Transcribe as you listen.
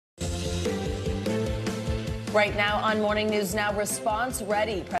Right now on Morning News Now, response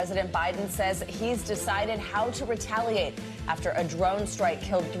ready. President Biden says he's decided how to retaliate after a drone strike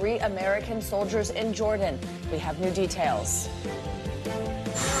killed 3 American soldiers in Jordan. We have new details.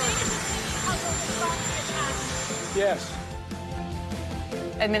 Yes.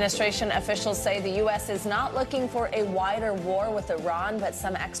 Administration officials say the U.S. is not looking for a wider war with Iran, but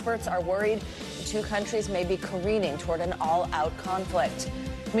some experts are worried the two countries may be careening toward an all-out conflict.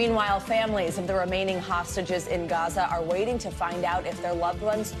 Meanwhile, families of the remaining hostages in Gaza are waiting to find out if their loved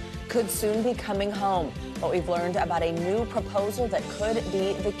ones could soon be coming home. But we've learned about a new proposal that could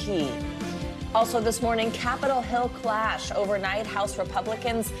be the key. Also this morning, Capitol Hill clash. Overnight, House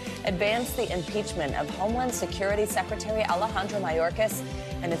Republicans advanced the impeachment of Homeland Security Secretary Alejandro Mayorkas,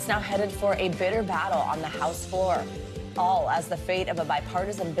 and it's now headed for a bitter battle on the House floor. All as the fate of a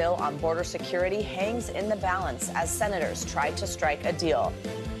bipartisan bill on border security hangs in the balance as senators try to strike a deal.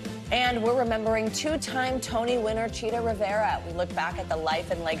 And we're remembering 2-time Tony winner Chita Rivera. We look back at the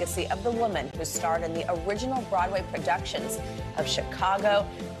life and legacy of the woman who starred in the original Broadway productions of Chicago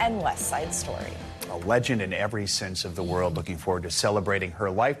and West Side Story. A legend in every sense of the world. Looking forward to celebrating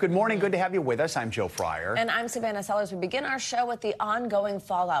her life. Good morning. Good to have you with us. I'm Joe Fryer. And I'm Savannah Sellers. We begin our show with the ongoing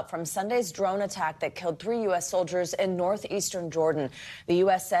fallout from Sunday's drone attack that killed 3 U.S. soldiers in northeastern Jordan. The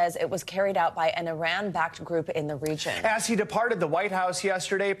U.S. says it was carried out by an Iran-backed group in the region. As he departed the White House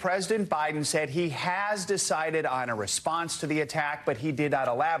yesterday, President Biden said he has decided on a response to the attack, but he did not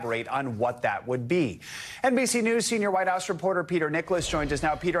elaborate on what that would be. NBC News senior White House reporter Peter Nicholas joins us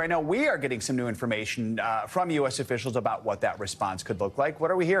now. Peter, I know we are getting some new information from U.S. officials about what that response could look like. What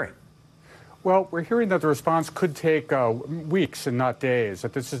are we hearing? Well, we're hearing that the response could take weeks and not days,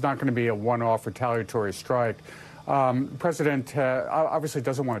 that this is not going to be a one-off retaliatory strike. The president obviously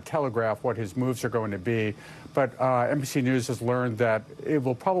doesn't want to telegraph what his moves are going to be, but NBC News has learned that it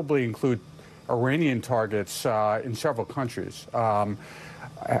will probably include Iranian targets in several countries.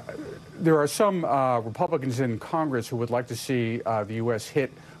 There are some Republicans in Congress who would like to see the U.S.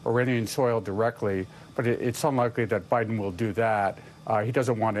 hit Iranian soil directly, but it's unlikely that Biden will do that. He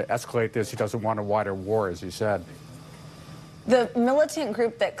doesn't want to escalate this. He doesn't want a wider war, as he said. The militant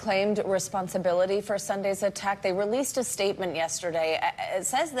group that claimed responsibility for Sunday's attack, they released a statement yesterday. It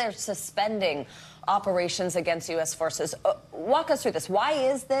says they're suspending operations against U.S. forces. Walk us through this. Why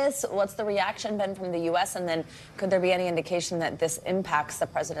is this? What's the reaction been from the U.S.? And then could there be any indication that this impacts the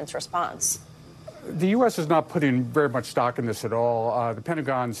president's response? The U.S. is not putting very much stock in this at all. The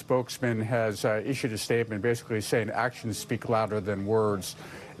Pentagon spokesman has issued a statement basically saying actions speak louder than words.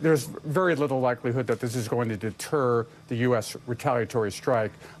 There's very little likelihood that this is going to deter the U.S. retaliatory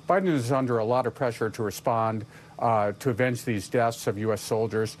strike. Biden is under a lot of pressure to respond to avenge these deaths of U.S.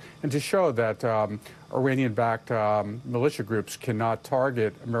 soldiers and to show that Iranian-backed militia groups cannot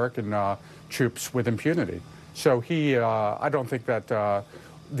target American troops with impunity. So I don't think that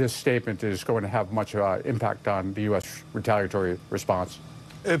this statement is going to have much impact on the U.S. retaliatory response.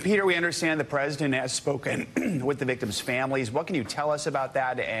 Peter, we understand the president has spoken with the victims' families. What can you tell us about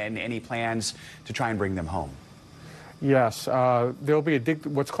that and any plans to try and bring them home? Yes, there'll be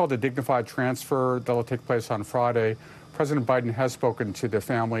what's called a dignified transfer that will take place on Friday. President Biden has spoken to the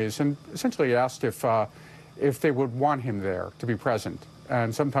families and essentially asked if they would want him there to be present.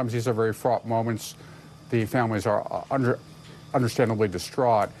 And sometimes these are very fraught moments. The families are understandably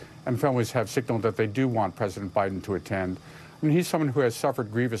distraught, and families have signaled that they do want President Biden to attend. I mean, he's someone who has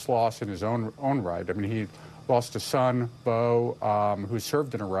suffered grievous loss in his own right. I mean, he lost a son, Bo, who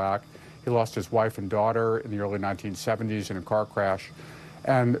served in Iraq. He lost his wife and daughter in the early 1970s in a car crash.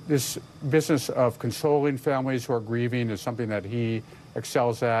 And this business of consoling families who are grieving is something that he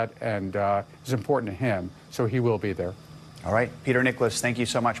excels at and is important to him. So he will be there. All right. Peter Nicholas, thank you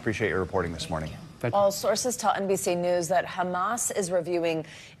so much. Appreciate your reporting this morning. Well, sources tell NBC News that Hamas is reviewing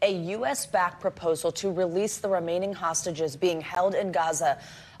a U.S.-backed proposal to release the remaining hostages being held in Gaza,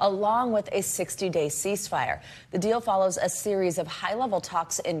 along with a 60-day ceasefire. The deal follows a series of high-level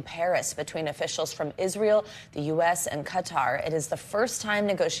talks in Paris between officials from Israel, the U.S., and Qatar. It is the first time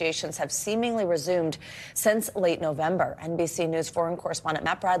negotiations have seemingly resumed since late November. NBC News foreign correspondent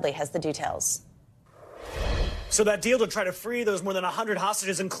Matt Bradley has the details. So that deal to try to free those more than 100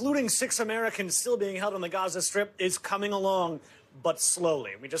 hostages, including 6 Americans still being held on the Gaza Strip, is coming along, but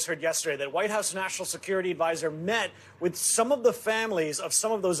slowly. We just heard yesterday that White House National Security Advisor met with some of the families of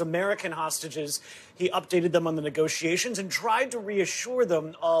some of those American hostages. He updated them on the negotiations and tried to reassure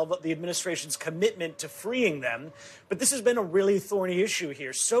them of the administration's commitment to freeing them. But this has been a really thorny issue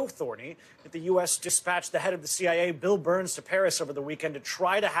here, so thorny that the U.S. dispatched the head of the CIA, Bill Burns, to Paris over the weekend to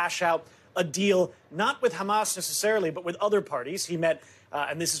try to hash out a deal, not with Hamas necessarily, but with other parties. He met,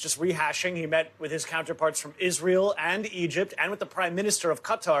 and this is just rehashing, he met with his counterparts from Israel and Egypt and with the Prime Minister of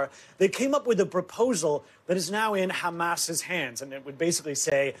Qatar. They came up with a proposal that is now in Hamas's hands, and it would basically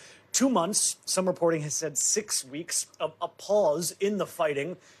say 2 months, some reporting has said 6 weeks, of a pause in the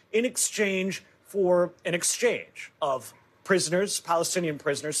fighting in exchange for an exchange of prisoners, Palestinian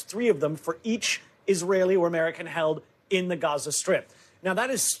prisoners, 3 of them for each Israeli or American held in the Gaza Strip. Now, that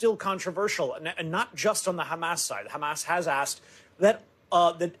is still controversial, and not just on the Hamas side. Hamas has asked that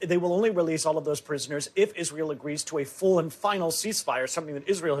they will only release all of those prisoners if Israel agrees to a full and final ceasefire, something that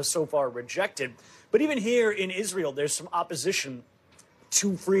Israel has so far rejected. But even here in Israel, there's some opposition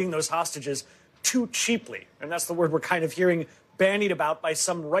to freeing those hostages too cheaply. And that's the word we're kind of hearing bandied about by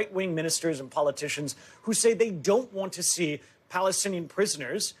some right-wing ministers and politicians who say they don't want to see Palestinian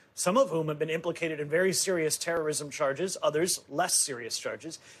prisoners, some of whom have been implicated in very serious terrorism charges, others less serious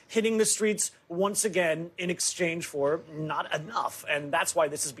charges, hitting the streets once again in exchange for not enough. And that's why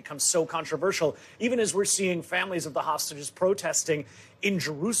this has become so controversial, even as we're seeing families of the hostages protesting in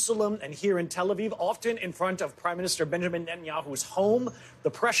Jerusalem and here in Tel Aviv, often in front of Prime Minister Benjamin Netanyahu's home.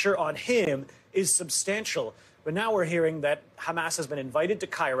 The pressure on him is substantial. But now we're hearing that Hamas has been invited to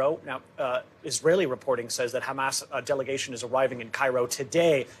Cairo. Now, Israeli reporting says that Hamas delegation is arriving in Cairo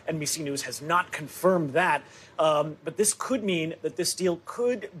today. NBC News has not confirmed that. But this could mean that this deal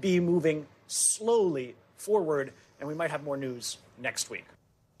could be moving slowly forward, and we might have more news next week.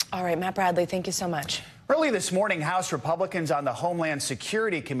 All right, Matt Bradley, thank you so much. Early this morning, House Republicans on the Homeland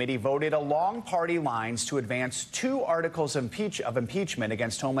Security Committee voted along party lines to advance 2 articles of impeachment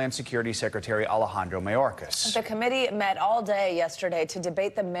against Homeland Security Secretary Alejandro Mayorkas. The committee met all day yesterday to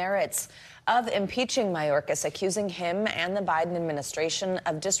debate the merits of impeaching Mayorkas, accusing him and the Biden administration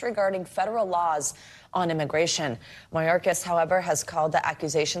of disregarding federal laws on immigration. Mayorkas, however, has called the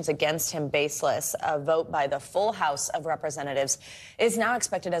accusations against him baseless. A vote by the full House of Representatives is now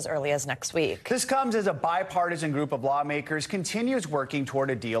expected as early as next week. This comes as a bipartisan group of lawmakers continues working toward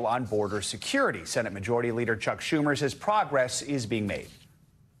a deal on border security. Senate Majority Leader Chuck Schumer says progress is being made.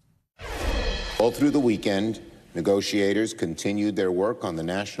 All through the weekend, negotiators continued their work on the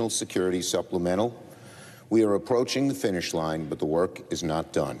National Security Supplemental. We are approaching the finish line, but the work is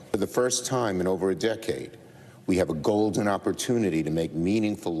not done. For the first time in over a decade, we have a golden opportunity to make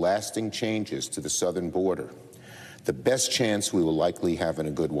meaningful, lasting changes to the southern border. The best chance we will likely have in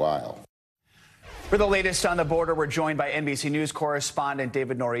a good while. For the latest on the border, we're joined by NBC News correspondent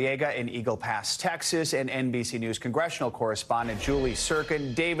David Noriega in Eagle Pass, Texas, and NBC News congressional correspondent Julie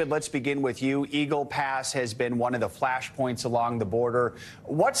Sirkin. David, let's begin with you. Eagle Pass has been one of the flashpoints along the border.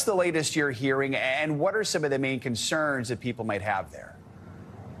 What's the latest you're hearing, and what are some of the main concerns that people might have there?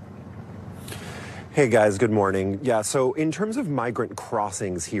 Hey guys, good morning. Yeah, so in terms of migrant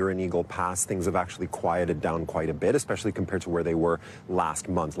crossings here in Eagle Pass, things have actually quieted down quite a bit, especially compared to where they were last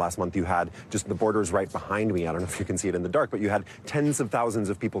month. Last month you had just the borders right behind me. I don't know if you can see it in the dark, but you had tens of thousands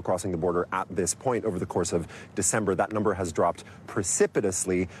of people crossing the border at this point over the course of December. That number has dropped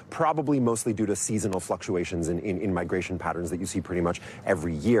precipitously, probably mostly due to seasonal fluctuations in migration patterns that you see pretty much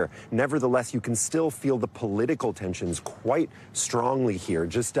every year. Nevertheless, you can still feel the political tensions quite strongly here.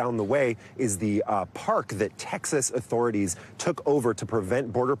 Just down the way is the park that Texas authorities took over to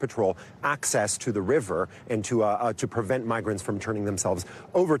prevent Border Patrol access to the river and to prevent migrants from turning themselves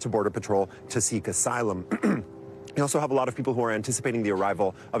over to Border Patrol to seek asylum. You also have a lot of people who are anticipating the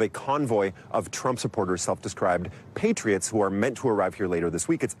arrival of a convoy of Trump supporters, self-described patriots, who are meant to arrive here later this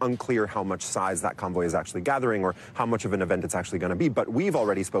week. It's unclear how much size that convoy is actually gathering or how much of an event it's actually going to be. But we've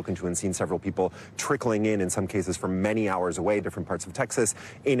already spoken to and seen several people trickling in some cases from many hours away, different parts of Texas,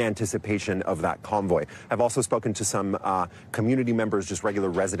 in anticipation of that convoy. I've also spoken to some community members, just regular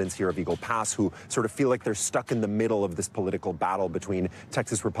residents here of Eagle Pass, who sort of feel like they're stuck in the middle of this political battle between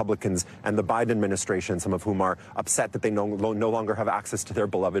Texas Republicans and the Biden administration, some of whom are upset that they no longer have access to their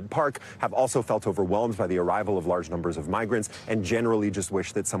beloved park, have also felt overwhelmed by the arrival of large numbers of migrants, and generally just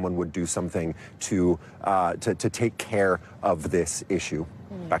wish that someone would do something to take care of this issue.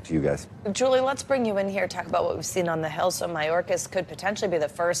 Back to you guys. Julie, let's bring you in here, talk about what we've seen on the Hill. So Mayorkas could potentially be the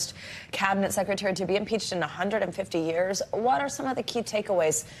first cabinet secretary to be impeached in 150 years. What are some of the key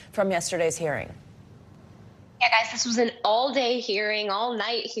takeaways from yesterday's hearing? Yeah, guys, this was an all-day hearing,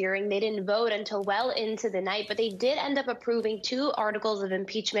 all-night hearing. They didn't vote until well into the night, but they did end up approving 2 articles of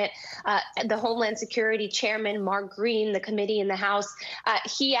impeachment. The Homeland Security Chairman, Mark Green, the committee in the House,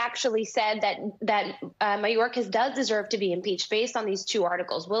 he actually said that Mayorkas does deserve to be impeached based on these 2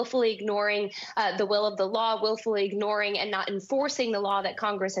 articles, willfully ignoring the will of the law, willfully ignoring and not enforcing the law that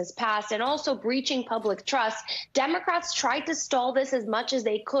Congress has passed, and also breaching public trust. Democrats tried to stall this as much as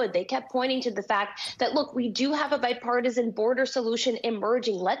they could. They kept pointing to the fact that, look, we do have a bipartisan border solution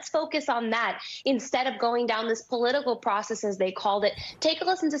emerging. Let's focus on that instead of going down this political process, as they called it. Take a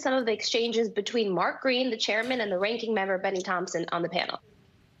listen to some of the exchanges between Mark Green, the chairman, and the ranking member, Benny Thompson, on the panel.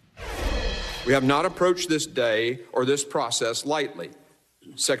 We have not approached this day or this process lightly.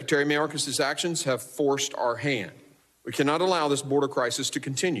 Secretary Mayorkas' actions have forced our hand. We cannot allow this border crisis to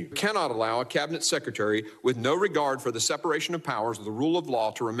continue. We cannot allow a cabinet secretary with no regard for the separation of powers or the rule of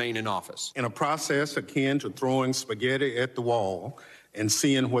law to remain in office. In a process akin to throwing spaghetti at the wall and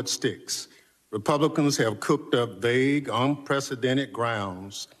seeing what sticks, Republicans have cooked up vague, unprecedented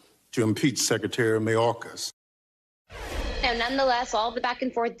grounds to impeach Secretary Mayorkas. Now, nonetheless, all the back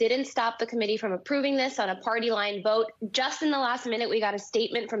and forth didn't stop the committee from approving this on a party line vote. Just in the last minute, we got a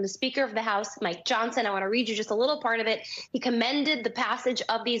statement from the Speaker of the House, Mike Johnson. I want to read you just a little part of it. He commended the passage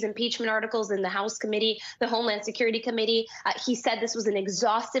of these impeachment articles in the House committee, the Homeland Security Committee. He said this was an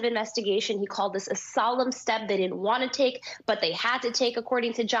exhaustive investigation. He called this a solemn step they didn't want to take, but they had to take,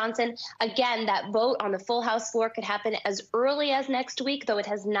 according to Johnson. Again, that vote on the full House floor could happen as early as next week, though it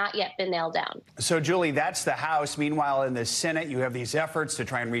has not yet been nailed down. So, Julie, that's the House. Meanwhile, in the Senate, you have these efforts to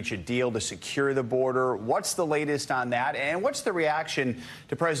try and reach a deal to secure the border. What's the latest on that? And what's the reaction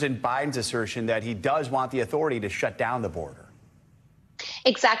to President Biden's assertion that he does want the authority to shut down the border?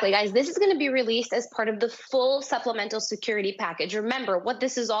 Exactly, guys. This is going to be released as part of the full supplemental security package. Remember what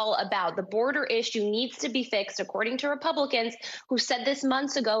this is all about. The border issue needs to be fixed, according to Republicans who said this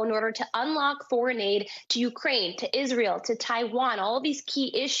months ago, in order to unlock foreign aid to Ukraine, to Israel, to Taiwan, all of these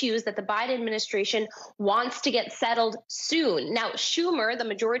key issues that the Biden administration wants to get settled soon. Now, Schumer, the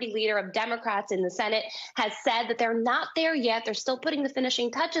majority leader of Democrats in the Senate, has said that they're not there yet. They're still putting the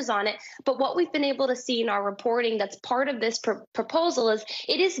finishing touches on it. But what we've been able to see in our reporting that's part of this proposal is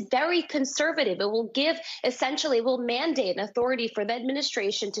it is very conservative. It will will mandate an authority for the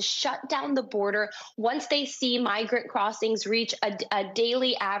administration to shut down the border once they see migrant crossings reach a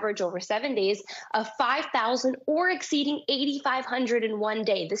daily average over 7 days of 5,000 or exceeding 8,500 in one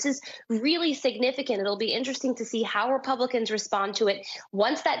day. This is really significant. It'll be interesting to see how Republicans respond to it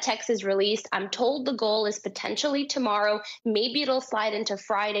once that text is released. I'm told the goal is potentially tomorrow. Maybe it'll slide into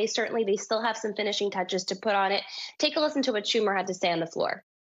Friday. Certainly, they still have some finishing touches to put on it. Take a listen to what Schumer had to say on the floor.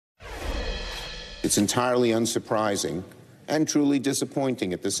 It's entirely unsurprising and truly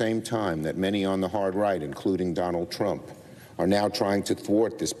disappointing at the same time that many on the hard right, including Donald Trump, are now trying to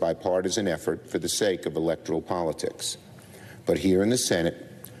thwart this bipartisan effort for the sake of electoral politics. But here in the Senate,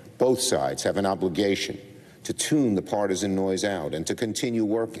 both sides have an obligation to tune the partisan noise out and to continue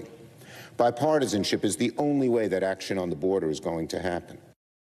working. Bipartisanship is the only way that action on the border is going to happen.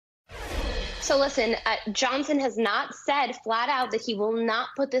 So listen, Johnson has not said flat out that he will not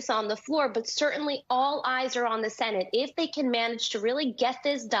put this on the floor, but certainly all eyes are on the Senate. If they can manage to really get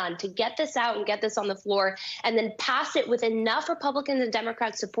this done, to get this out and get this on the floor and then pass it with enough Republicans and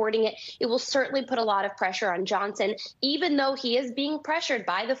Democrats supporting it, it will certainly put a lot of pressure on Johnson, even though he is being pressured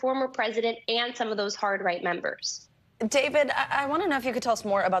by the former president and some of those hard right members. David, I want to know if you could tell us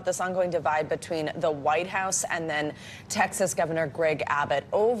more about this ongoing divide between the White House and then Texas Governor Greg Abbott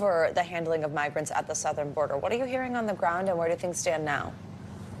over the handling of migrants at the southern border. What are you hearing on the ground, and where do things stand now?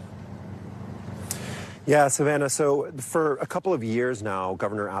 Yeah, Savannah, so for a couple of years now,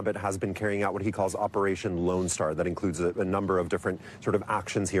 Governor Abbott has been carrying out what he calls Operation Lone Star. That includes a number of different sort of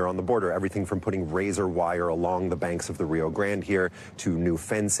actions here on the border, everything from putting razor wire along the banks of the Rio Grande here to new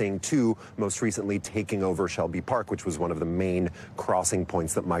fencing to most recently taking over Shelby Park, which was one of the main crossing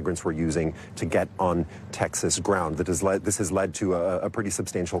points that migrants were using to get on Texas ground. This has led to a pretty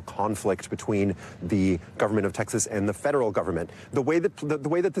substantial conflict between the government of Texas and the federal government. The way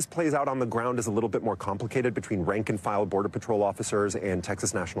that this plays out on the ground is a little bit more complicated between rank and file Border Patrol officers and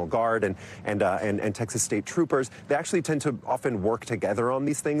Texas National Guard and Texas state troopers. They actually tend to often work together on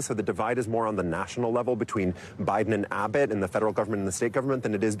these things. So the divide is more on the national level between Biden and Abbott and the federal government and the state government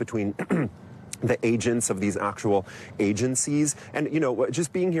than it is between the agents of these actual agencies. And, you know,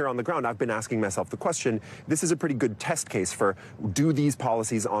 just being here on the ground, I've been asking myself the question, this is a pretty good test case for, do these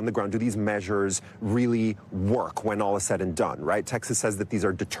policies on the ground, do these measures really work when all is said and done, right? Texas says that these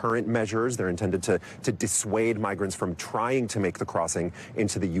are deterrent measures. They're intended to dissuade migrants from trying to make the crossing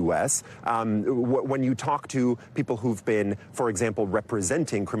into the U.S. When you talk to people who've been, for example,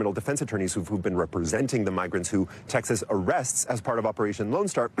 representing criminal defense attorneys who've been representing the migrants who Texas arrests as part of Operation Lone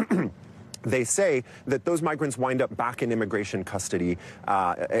Star, they say that those migrants wind up back in immigration custody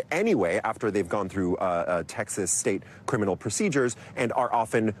anyway after they've gone through Texas state criminal procedures, and are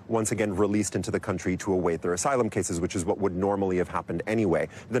often once again released into the country to await their asylum cases, which is what would normally have happened anyway.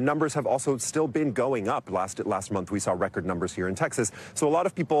 The numbers have also still been going up. Last month we saw record numbers here in Texas. So a lot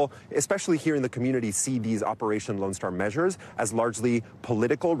of people, especially here in the community, see these Operation Lone Star measures as largely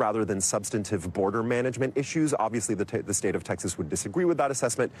political rather than substantive border management issues. Obviously the state of Texas would disagree with that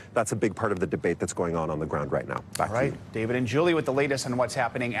assessment. That's a big part of the debate that's going on the ground right now. Back to you. David and Julie with the latest on what's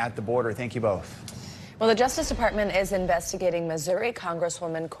happening at the border. Thank you both. Well, the Justice Department is investigating Missouri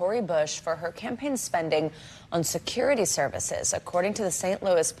Congresswoman Cori Bush for her campaign spending on security services. According to the St.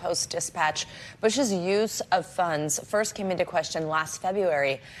 Louis Post-Dispatch, Bush's use of funds first came into question last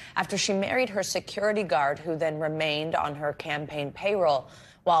February after she married her security guard, who then remained on her campaign payroll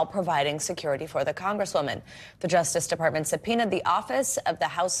while providing security for the Congresswoman. The Justice Department subpoenaed the office of the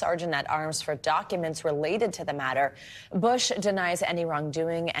House Sergeant at Arms for documents related to the matter. Bush denies any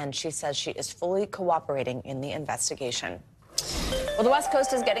wrongdoing, and she says she is fully cooperating in the investigation. Well, the West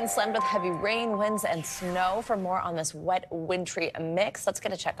Coast is getting slammed with heavy rain, winds, and snow. For more on this wet, wintry mix, let's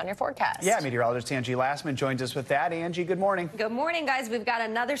get a check on your forecast. Yeah, meteorologist Angie Lassman joins us with that. Angie, good morning. Good morning, guys. We've got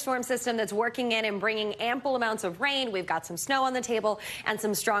another storm system that's working in and bringing ample amounts of rain. We've got some snow on the table and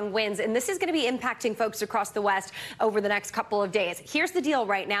some strong winds, and this is going to be impacting folks across the West over the next couple of days. Here's the deal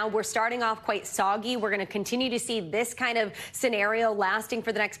right now. We're starting off quite soggy. We're going to continue to see this kind of scenario lasting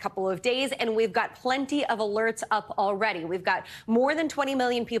for the next couple of days, and we've got plenty of alerts up already. We've got more than 20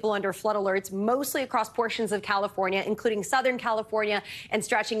 million people under flood alerts, mostly across portions of California, including Southern California and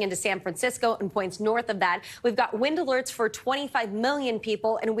stretching into San Francisco and points north of that. We've got wind alerts for 25 million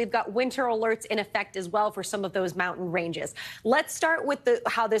people, and we've got winter alerts in effect as well for some of those mountain ranges. Let's start with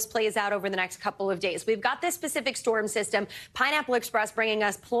how this plays out over the next couple of days. We've got this specific storm system, Pineapple Express, bringing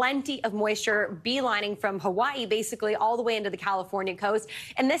us plenty of moisture, beelining from Hawaii basically all the way into the California coast.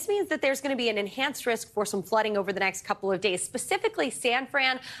 And this means that there's going to be an enhanced risk for some flooding over the next couple of days, specifically San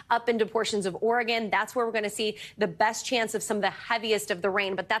Fran up into portions of Oregon. That's where we're going to see the best chance of some of the heaviest of the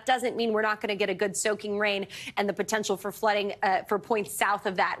rain. But that doesn't mean we're not going to get a good soaking rain and the potential for flooding for points south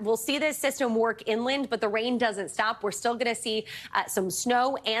of that. We'll see this system work inland, but the rain doesn't stop. We're still going to see some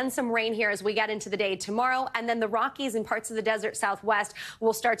snow and some rain here as we get into the day tomorrow. And then the Rockies and parts of the desert Southwest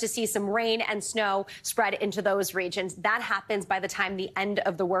will start to see some rain and snow spread into those regions. That happens by the time the end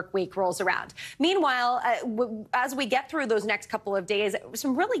of the work week rolls around. Meanwhile, as we get through those next couple of days,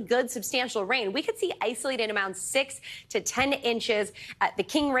 some really good substantial rain. We could see isolated amounts 6 to 10 inches at the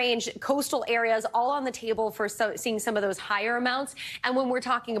King Range, coastal areas, all on the table for seeing some of those higher amounts. And when we're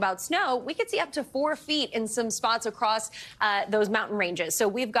talking about snow, we could see up to 4 feet in some spots across those mountain ranges. So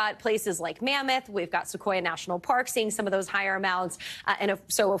we've got places like Mammoth, we've got Sequoia National Park seeing some of those higher amounts.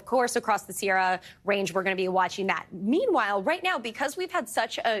 So, of course, across the Sierra Range, we're going to be watching that. Meanwhile, right now, because we've had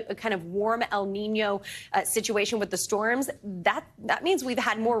such a kind of warm El Nino situation with the storms, that means we've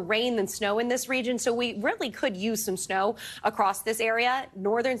had more rain than snow in this region. So we really could use some snow across this area.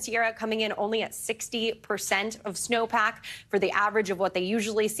 Northern Sierra coming in only at 60% of snowpack for the average of what they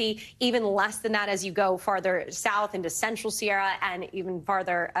usually see. Even less than that as you go farther south into Central Sierra and even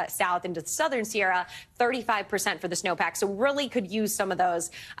farther south into Southern Sierra, 35% for the snowpack. So really could use some of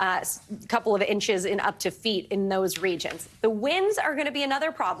those couple of inches in up to feet in those regions. The winds are going to be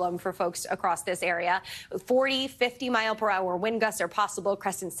another problem for folks across this area. 40, 50 mile per hour wind gusts are possible.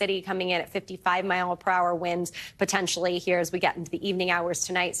 Crescent City coming in at 55 mile per hour winds potentially here as we get into the evening hours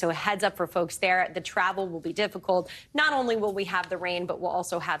tonight. So a heads up for folks there. The travel will be difficult. Not only will we have the rain, but we'll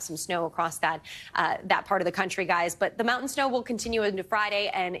also have some snow across that part of the country, guys. But the mountain snow will continue into Friday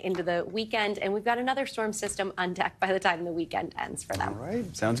and into the weekend. And we've got another storm system on deck by the time the weekend ends for them. All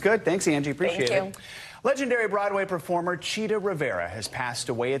right. Sounds good. Thanks, Angie. Appreciate it. Legendary Broadway performer Cheetah Rivera has passed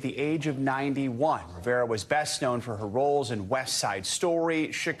away at the age of 91. Rivera was best known for her roles in West Side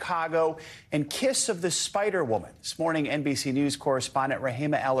Story, Chicago, and Kiss of the Spider Woman. This morning, NBC News correspondent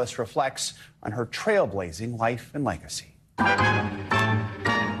Rahima Ellis reflects on her trailblazing life and legacy. And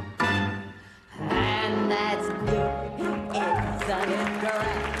that's good. Isn't it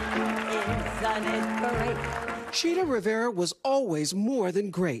great? Isn't it great? Chita Rivera was always more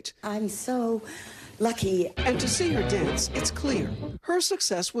than great. I'm so lucky. And to see her dance, it's clear her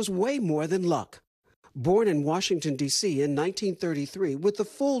success was way more than luck. Born in Washington, D.C. in 1933 with the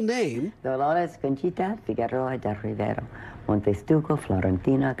full name Dolores Conchita Figueroa de Rivero, Montestuco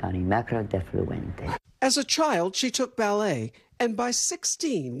Florentina Canimacro de Fluente. As a child, she took ballet and by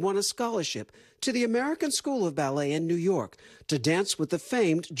 16 won a scholarship to the American School of Ballet in New York to dance with the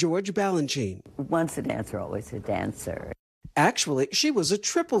famed George Balanchine. Once a dancer, always a dancer. Actually, she was a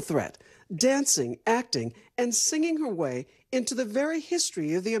triple threat, dancing, acting, and singing her way into the very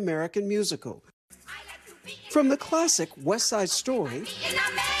history of the American musical. From the classic West Side Story,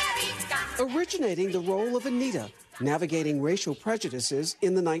 originating the role of Anita, navigating racial prejudices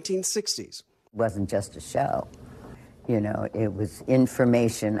in the 1960s. It wasn't just a show. You know, it was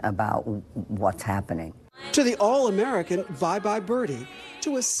information about what's happening. To the all-American Bye Bye Birdie,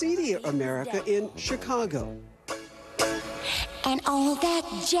 to a seedier America in Chicago. And all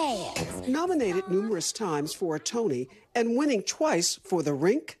that jazz. Nominated numerous times for a Tony and winning twice for The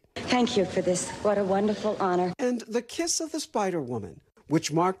Rink. Thank you for this. What a wonderful honor. And The Kiss of the Spider-Woman,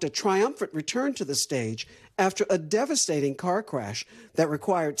 which marked a triumphant return to the stage after a devastating car crash that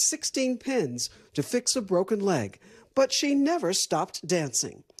required 16 pins to fix a broken leg. But she never stopped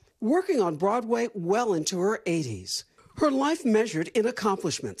dancing, working on Broadway well into her 80s. Her life measured in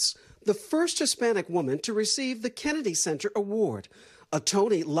accomplishments. The first Hispanic woman to receive the Kennedy Center Award, a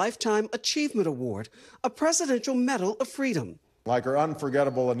Tony Lifetime Achievement Award, a Presidential Medal of Freedom. Like her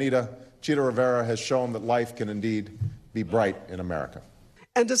unforgettable Anita, Chita Rivera has shown that life can indeed be bright in America.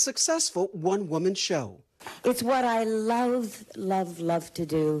 And a successful one-woman show. It's what I love, love, love to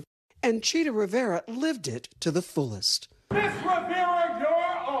do. And Chita Rivera lived it to the fullest. Miss Rivera,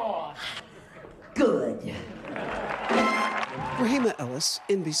 you're on. Good. Rahima Ellis,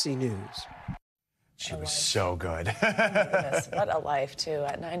 NBC News. She was so good. What a life, too,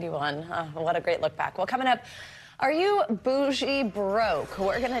 at 91. What a great look back. Well, coming up, are you bougie broke?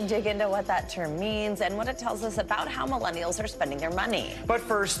 We're going to dig into what that term means and what it tells us about how millennials are spending their money. But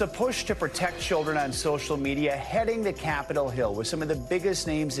first, the push to protect children on social media heading to Capitol Hill with some of the biggest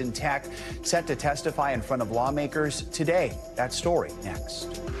names in tech set to testify in front of lawmakers today. That story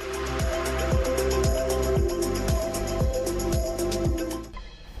next.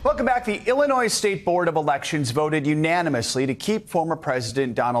 Welcome back. The Illinois State Board of Elections voted unanimously to keep former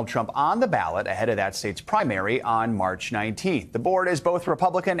President Donald Trump on the ballot ahead of that state's primary on March 19th. The board is both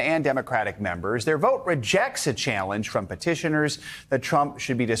Republican and Democratic members. Their vote rejects a challenge from petitioners that Trump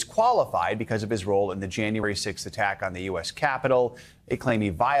should be disqualified because of his role in the January 6th attack on the U.S. Capitol. They claim he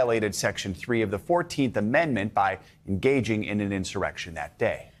violated Section 3 of the 14th Amendment by engaging in an insurrection that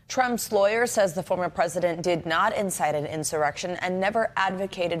day. Trump's lawyer says the former president did not incite an insurrection and never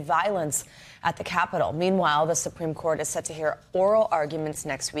advocated violence at the Capitol. Meanwhile, the Supreme Court is set to hear oral arguments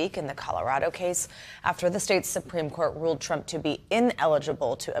next week in the Colorado case after the state's Supreme Court ruled Trump to be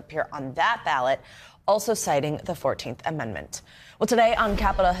ineligible to appear on that ballot, also citing the 14th Amendment. Well, today on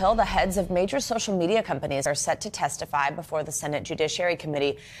Capitol Hill, the heads of major social media companies are set to testify before the Senate Judiciary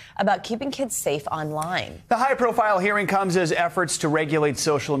Committee about keeping kids safe online. The high-profile hearing comes as efforts to regulate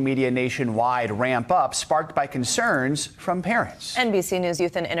social media nationwide ramp up, sparked by concerns from parents. NBC News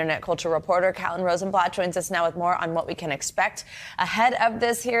youth and internet culture reporter Callan Rosenblatt joins us now with more on what we can expect ahead of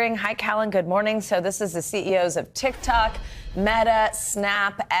this hearing. Hi, Callan. Good morning. So this is the CEOs of TikTok, Meta,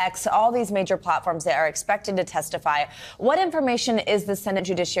 Snap, X, all these major platforms that are expected to testify. What information is the Senate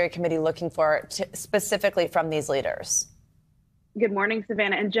Judiciary Committee looking for specifically from these leaders? Good morning,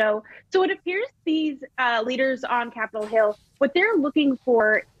 Savannah and Joe. So it appears these leaders on Capitol Hill, what they're looking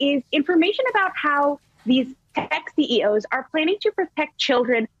for is information about how these tech CEOs are planning to protect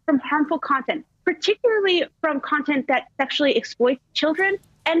children from harmful content, particularly from content that sexually exploits children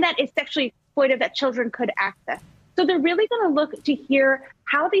and that is sexually exploitive that children could access. So they're really going to look to hear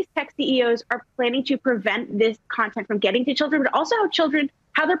how these tech CEOs are planning to prevent this content from getting to children, but also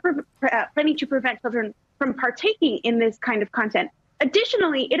how they're planning to prevent children from partaking in this kind of content.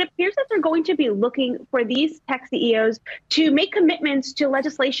 Additionally, it appears that they're going to be looking for these tech CEOs to make commitments to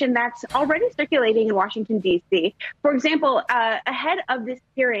legislation that's already circulating in Washington, D.C. For example, ahead of this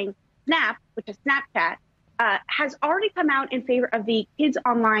hearing, Snap, which is Snapchat, has already come out in favor of the Kids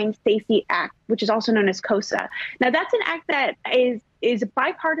Online Safety Act, which is also known as KOSA. Now, that's an act that is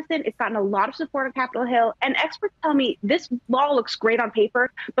bipartisan. It's gotten a lot of support on Capitol Hill, and experts tell me this law looks great on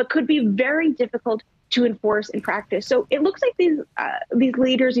paper, but could be very difficult to enforce in practice. So it looks like these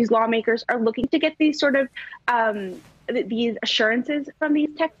leaders, these lawmakers, are looking to get these sort of these assurances from these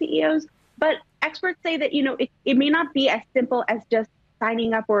tech CEOs. But experts say that it may not be as simple as just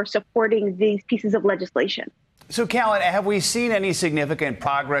signing up or supporting these pieces of legislation. So, Callan, have we seen any significant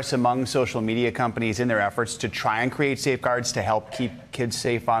progress among social media companies in their efforts to try and create safeguards to help keep kids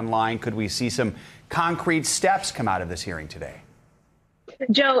safe online? Could we see some concrete steps come out of this hearing today?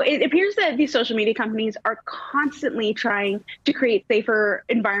 Joe, it appears that these social media companies are constantly trying to create safer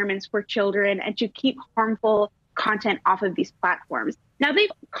environments for children and to keep harmful content off of these platforms. Now, they've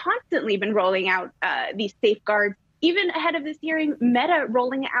constantly been rolling out these safeguards. Even ahead of this hearing, Meta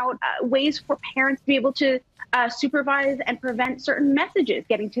rolling out ways for parents to be able to supervise and prevent certain messages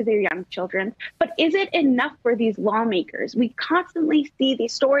getting to their young children. But is it enough for these lawmakers? We constantly see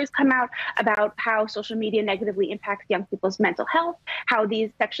these stories come out about how social media negatively impacts young people's mental health, how these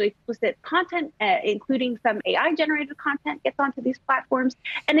sexually explicit content, including some AI-generated content, gets onto these platforms.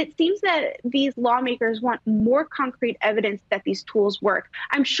 And it seems that these lawmakers want more concrete evidence that these tools work.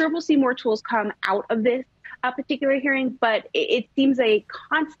 I'm sure we'll see more tools come out of this particular hearing, but it seems a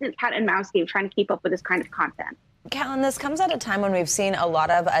constant cat and mouse game trying to keep up with this kind of content. Callan, this comes at a time when we've seen a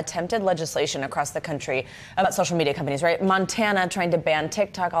lot of attempted legislation across the country about social media companies, right? Montana trying to ban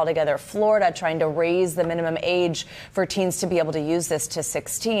TikTok altogether, Florida trying to raise the minimum age for teens to be able to use this to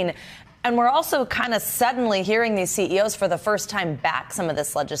 16. And we're also kind of suddenly hearing these CEOs for the first time back some of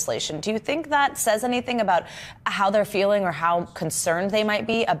this legislation. Do you think that says anything about how they're feeling or how concerned they might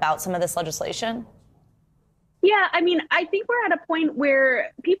be about some of this legislation? Yeah, I mean, I think we're at a point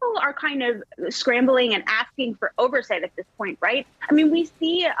where people are kind of scrambling and asking for oversight at this point, right? I mean, we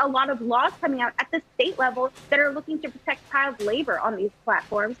see a lot of laws coming out at the state level that are looking to protect child labor on these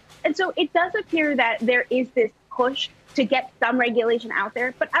platforms. And so it does appear that there is this push to get some regulation out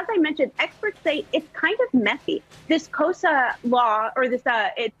there. But as I mentioned, experts say it's kind of messy. This COSA law, or this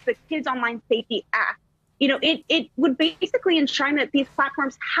it's the Kids Online Safety Act, you know, it would basically enshrine that these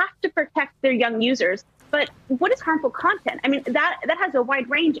platforms have to protect their young users. But what is harmful content? I mean, that has a wide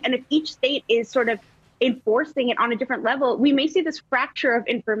range. And if each state is sort of enforcing it on a different level, we may see this fracture of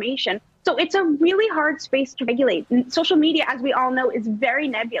information. So it's a really hard space to regulate. And social media, as we all know, is very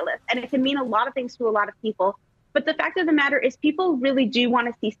nebulous, and it can mean a lot of things to a lot of people. But the fact of the matter is people really do want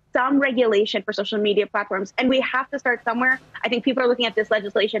to see some regulation for social media platforms, and we have to start somewhere. I think people are looking at this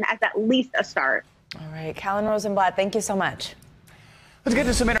legislation as at least a start. All right, Callan Rosenblatt, thank you so much. Let's get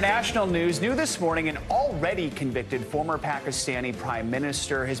to some international news. New this morning, an already convicted former Pakistani prime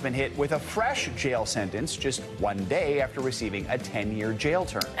minister has been hit with a fresh jail sentence just one day after receiving a 10-year jail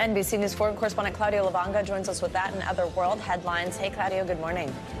term. NBC News foreign correspondent Claudio Lavanga joins us with that and other world headlines. Hey, Claudio, good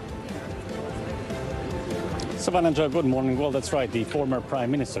morning. Savannah, Joe, good morning. Well, that's right. The former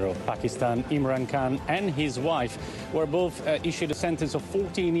Prime Minister of Pakistan, Imran Khan, and his wife were both issued a sentence of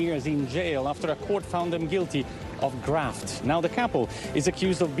 14 years in jail after a court found them guilty of graft. Now, the couple is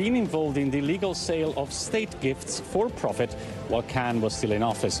accused of being involved in the illegal sale of state gifts for profit while Khan was still in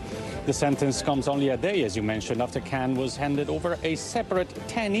office. The sentence comes only a day, as you mentioned, after Khan was handed over a separate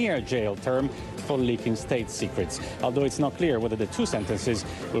 10-year jail term for leaking state secrets, although it's not clear whether the two sentences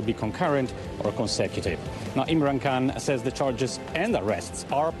will be concurrent or consecutive. Now, Imran Khan says the charges and arrests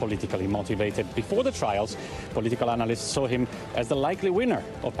are politically motivated. Before the trials, political analysts saw him as the likely winner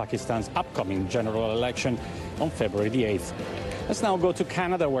of Pakistan's upcoming general election on February the 8th. Let's now go to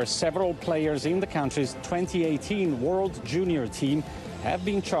Canada, where several players in the country's 2018 World Junior team have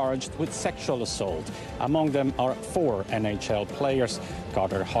been charged with sexual assault. Among them are 4 NHL players: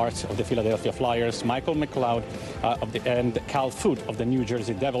 Carter Hart of the Philadelphia Flyers, Michael McLeod and Cal Foote of the New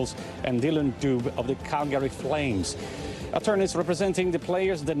Jersey Devils, and Dylan Dube of the Calgary Flames. Attorneys representing the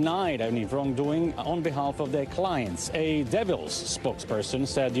players denied any wrongdoing on behalf of their clients. A Devils spokesperson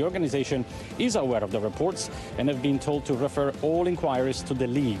said the organization is aware of the reports and have been told to refer all inquiries to the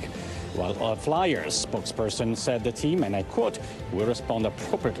league. While a Flyers spokesperson said the team, and I quote, will respond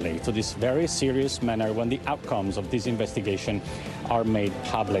appropriately to this very serious manner when the outcomes of this investigation are made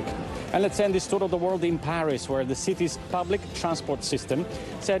public. And let's end this tour of the world in Paris, where the city's public transport system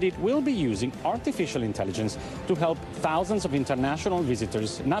said it will be using artificial intelligence to help thousands of international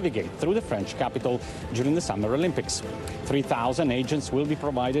visitors navigate through the French capital during the Summer Olympics. 3,000 agents will be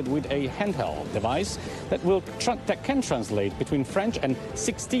provided with a handheld device that can translate between French and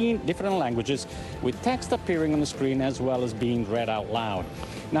 16 different languages, with text appearing on the screen as well as being read out loud.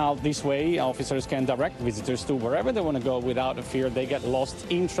 Now, this way, officers can direct visitors to wherever they want to go without a fear they get lost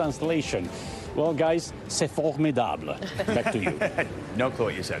in translation. Well, guys, c'est formidable. Back to you. No clue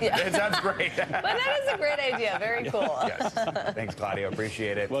what you said. Yeah. It sounds great. But that is a great idea. Very cool. Yes. Thanks, Claudio.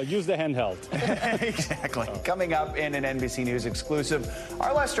 Appreciate it. Well, use the handheld. Exactly. Coming up in an NBC News exclusive,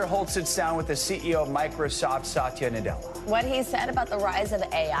 our Lester Holt sits down with the CEO of Microsoft, Satya Nadella. What he said about the rise of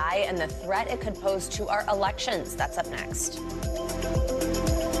AI and the threat it could pose to our elections. That's up next.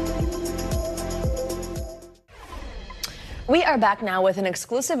 We are back now with an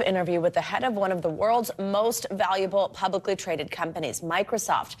exclusive interview with the head of one of the world's most valuable publicly traded companies,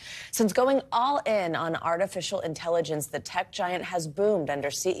 Microsoft. Since going all in on artificial intelligence, the tech giant has boomed under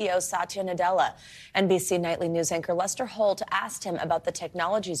CEO Satya Nadella. NBC nightly news anchor Lester Holt asked him about the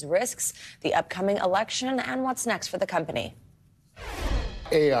technology's risks, the upcoming election, and what's next for the company.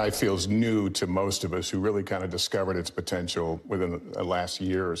 AI feels new to most of us who really kind of discovered its potential within the last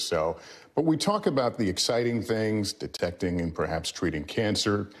year or so. But we talk about the exciting things, detecting and perhaps treating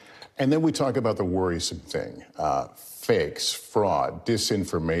cancer. And then we talk about the worrisome thing, fakes, fraud,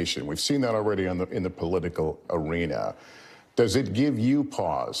 disinformation. We've seen that already in the political arena. Does it give you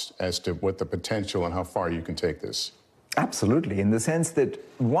pause as to what the potential and how far you can take this? Absolutely, in the sense that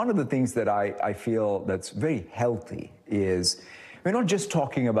one of the things that I feel that's very healthy is we're not just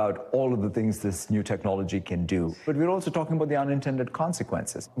talking about all of the things this new technology can do, but we're also talking about the unintended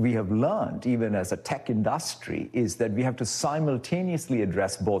consequences. We have learned, even as a tech industry, is that we have to simultaneously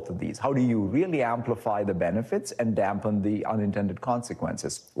address both of these. How do you really amplify the benefits and dampen the unintended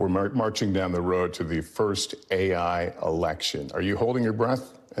consequences? We're marching down the road to the first AI election. Are you holding your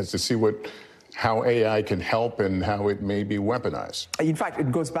breath as to see how AI can help and how it may be weaponized? In fact,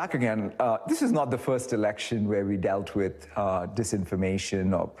 it goes back again. This is not the first election where we dealt with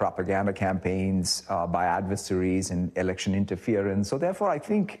disinformation or propaganda campaigns by adversaries and election interference. So therefore, I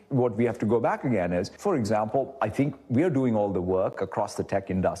think what we have to go back again is, for example, I think we are doing all the work across the tech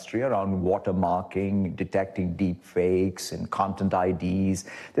industry around watermarking, detecting deep fakes and content IDs.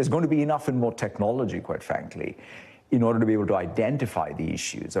 There's going to be enough and more technology, quite frankly, in order to be able to identify the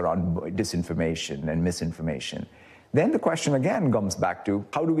issues around disinformation and misinformation. Then the question again comes back to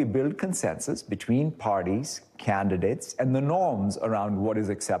how do we build consensus between parties, candidates, and the norms around what is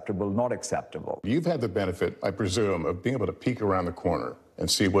acceptable, not acceptable. You've had the benefit, I presume, of being able to peek around the corner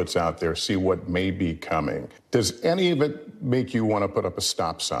and see what's out there, see what may be coming. Does any of it make you want to put up a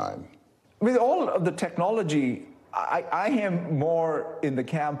stop sign? With all of the technology, I am more in the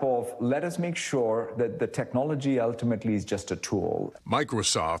camp of let us make sure that the technology ultimately is just a tool.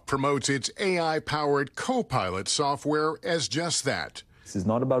 Microsoft promotes its AI-powered Copilot software as just that. This is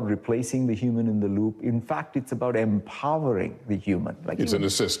not about replacing the human in the loop. In fact, it's about empowering the human. It's an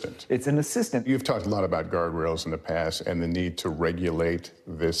assistant. It's an assistant. You've talked a lot about guardrails in the past and the need to regulate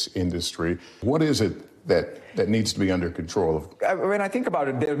this industry. What is it that needs to be under control? When I think about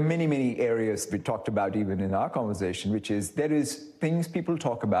it, there are many, many areas we talked about even in our conversation, which is there is things people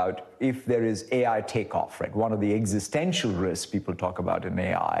talk about if there is AI takeoff, right? One of the existential risks people talk about in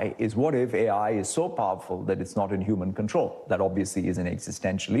AI is what if AI is so powerful that it's not in human control? That obviously is an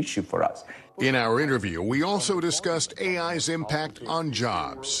existential issue for us. In our interview, we also discussed AI's impact on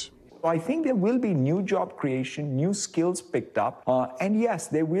jobs. I think there will be new job creation, new skills picked up, and yes,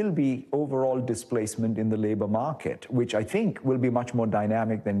 there will be overall displacement in the labor market, which I think will be much more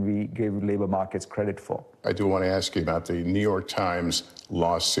dynamic than we give labor markets credit for. I do want to ask you about the New York Times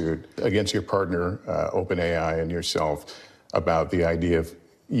lawsuit against your partner, OpenAI, and yourself about the idea of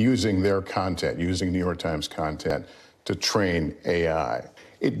using their content, using New York Times content to train AI.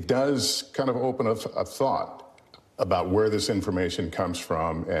 It does kind of open a thought about where this information comes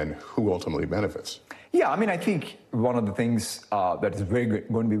from and who ultimately benefits. Yeah, I mean, I think one of the things that is going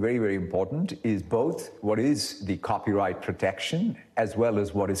to be very, very important is both what is the copyright protection as well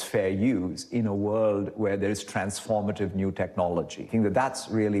as what is fair use in a world where there is transformative new technology. I think that that's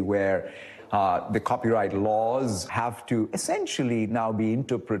really where the copyright laws have to essentially now be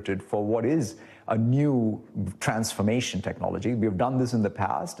interpreted for what is a new transformation technology. We've done this in the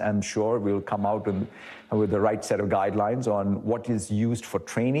past. I'm sure we'll come out with the right set of guidelines on what is used for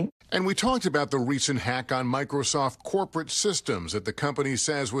training. And we talked about the recent hack on Microsoft corporate systems that the company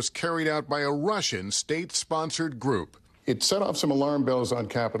says was carried out by a Russian state-sponsored group. It set off some alarm bells on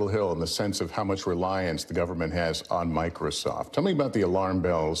Capitol Hill in the sense of how much reliance the government has on Microsoft. Tell me about the alarm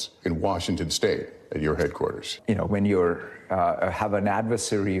bells in Washington State at your headquarters. You know, when you're have an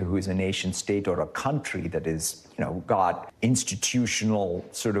adversary who is a nation state or a country that is, got institutional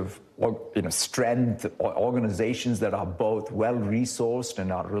sort of, strength, organizations that are both well-resourced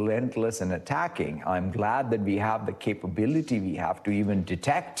and are relentless in attacking, I'm glad that we have the capability we have to even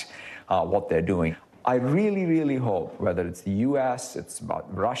detect what they're doing. I really, really hope, whether it's the U.S., it's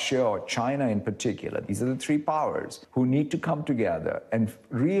about Russia or China in particular, these are the three powers who need to come together and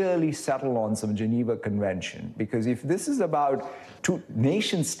really settle on some Geneva Convention. Because if this is about two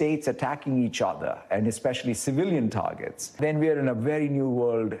nation states attacking each other, and especially civilian targets, then we are in a very new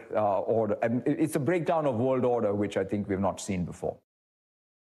world order. And it's a breakdown of world order, which I think we've not seen before.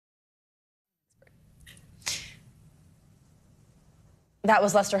 That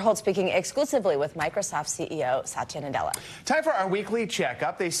was Lester Holt speaking exclusively with Microsoft CEO Satya Nadella. Time for our weekly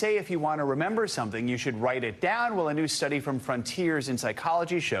checkup. They say if you want to remember something, you should write it down. Well, a new study from Frontiers in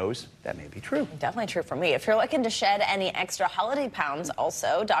Psychology shows that may be true. Definitely true for me. If you're looking to shed any extra holiday pounds,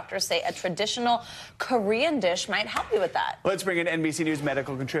 also, doctors say a traditional Korean dish might help you with that. Let's bring in NBC News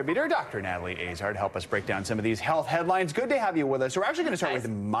medical contributor Dr. Natalie Azar to help us break down some of these health headlines. Good to have you with us. So we're actually going to start with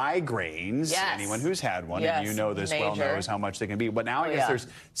migraines. Yes. Anyone who's had one, Yes. and you know this well, Major. knows how much they can be. But now I guess there's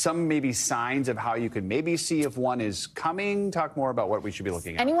some maybe signs of how you could maybe see if one is coming. Talk more about what we should be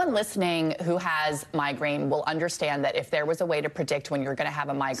looking at. Anyone listening who has migraine will understand that if there was a way to predict when you're going to have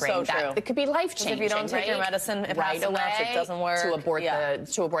a migraine, that it could be life-changing. If you don't take your medicine, it right passes away enough, it doesn't work.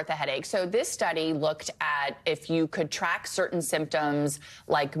 To abort the headache. So this study looked at if you could track certain symptoms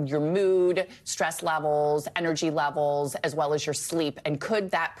like your mood, stress levels, energy levels, as well as your sleep, and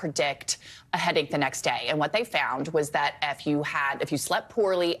could that predict a headache the next day. And what they found was that if you slept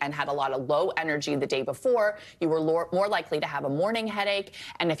poorly and had a lot of low energy the day before, you were more likely to have a morning headache.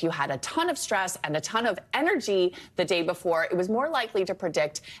 And if you had a ton of stress and a ton of energy the day before, it was more likely to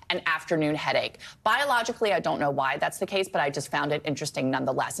predict an afternoon headache. Biologically, I don't know why that's the case, but I just found it interesting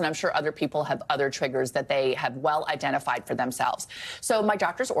nonetheless. And I'm sure other people have other triggers that they have well identified for themselves. So my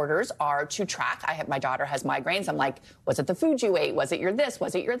doctor's orders are to track. My daughter has migraines. I'm like, was it the food you ate? Was it your this?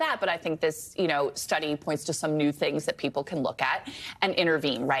 Was it your that? But I think this, study points to some new things that people can look at and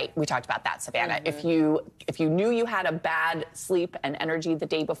intervene, right? We talked about that, Savannah. Mm-hmm. If you knew you had a bad sleep and energy the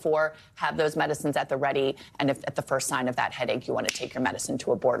day before, have those medicines at the ready. And if at the first sign of that headache, you want to take your medicine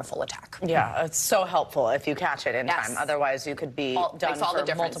to abort a full attack. Yeah, it's so helpful if you catch it in time. Otherwise, you could be done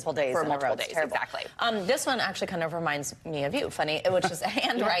for multiple days. For multiple days, exactly. This one actually kind of reminds me of you, funny, which is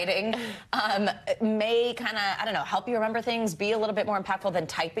handwriting. May kind of, I don't know, help you remember things, be a little bit more impactful than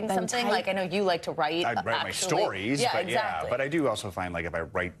typing something. Like I know you like to write. I write my stories, but I do also find like if I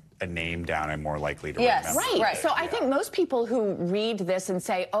write a name down, I'm more likely to remember. Right. So I think most people who read this and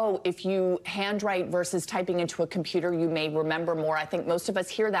say, oh, if you handwrite versus typing into a computer, you may remember more. I think most of us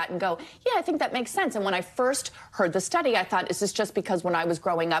hear that and go, yeah, I think that makes sense. And when I first heard the study, I thought, is this just because when I was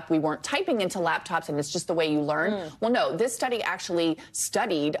growing up, we weren't typing into laptops and it's just the way you learn? Well, no, this study actually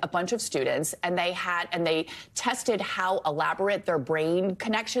studied a bunch of students and they tested how elaborate their brain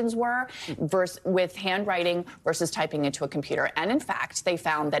connections were with handwriting versus typing into a computer. And in fact, they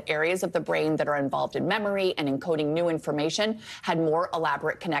found that areas of the brain that are involved in memory and encoding new information had more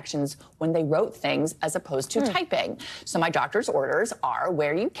elaborate connections when they wrote things as opposed to typing. So my doctor's orders are,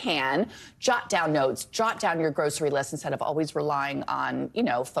 where you can, jot down notes, jot down your grocery list instead of always relying on,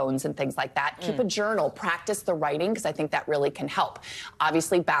 phones and things like that. Keep a journal, practice the writing, because I think that really can help.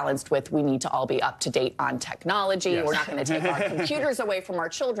 Obviously balanced with we need to all be up to date on technology. Yes. We're not going to take our computers away from our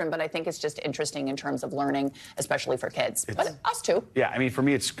children, but I think it's just interesting in terms of learning, especially for kids. But us too. Yeah, I mean, for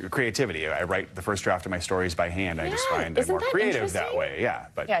me, it's creativity. I write the first draft of my stories by hand. I just find I'm more creative that way. Yeah,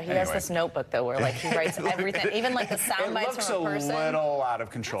 but he has this notebook though, where like he writes everything, even like the sound bites from a person. It looks a little out of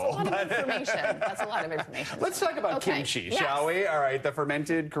control. That's a lot of information. That's a lot of information. Let's talk about kimchi, shall we? All right, the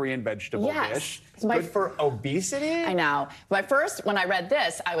fermented Korean vegetable dish. Good for obesity. I know. When I read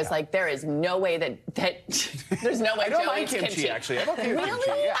this, I was like, there is no way that there's no way I don't Joe like eats kimchi. Actually, I'm okay with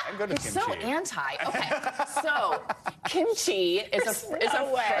kimchi. Yeah, I'm good with kimchi. So anti. Okay, so kimchi is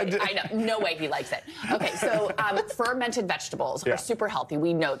I know, no way he likes it. Okay, so fermented vegetables are super healthy.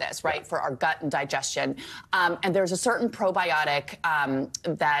 We know this, right, for our gut and digestion. And there's a certain probiotic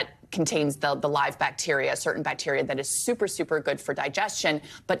that contains the live bacteria, certain bacteria that is super, super good for digestion.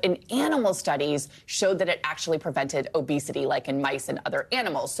 But in animal studies showed that it actually prevented obesity, like in mice and other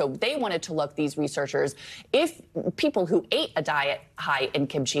animals. So they wanted to look, these researchers, if people who ate a diet high in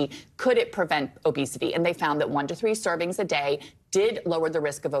kimchi, could it prevent obesity? And they found that 1 to 3 servings a day did lower the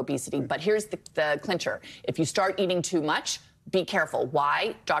risk of obesity. But here's the clincher. If you start eating too much, be careful.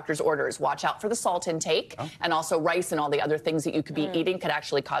 Why? Doctor's orders. Watch out for the salt intake, and also rice and all the other things that you could be eating could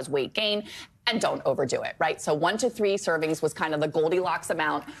actually cause weight gain. And don't overdo it, right? So 1 to 3 servings was kind of the Goldilocks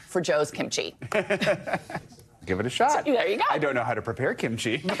amount for Joe's kimchi. Give it a shot. So, there you go. I don't know how to prepare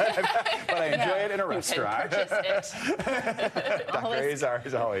kimchi, but I enjoy it in a restaurant. You can purchase it. Dr. Azar,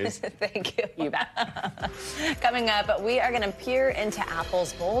 as always. Thank you. You bet. Coming up, we are going to peer into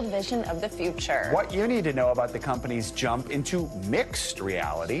Apple's bold vision of the future. What you need to know about the company's jump into mixed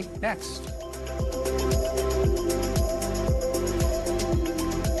reality next.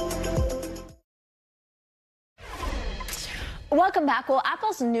 Welcome Welcome back. Well,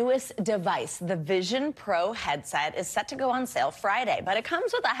 Apple's newest device, the Vision Pro headset, is set to go on sale Friday, but it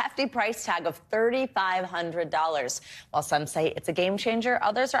comes with a hefty price tag of $3,500. While some say it's a game changer,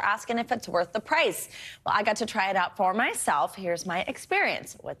 others are asking if it's worth the price. Well, I got to try it out for myself. Here's my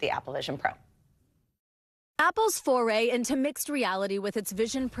experience with the Apple Vision Pro. Apple's foray into mixed reality with its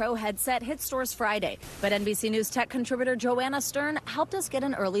Vision Pro headset hit stores Friday, but NBC News tech contributor Joanna Stern helped us get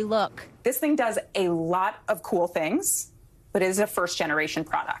an early look. This thing does a lot of cool things, but it is a first-generation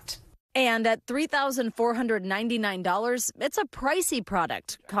product. And at $3,499, it's a pricey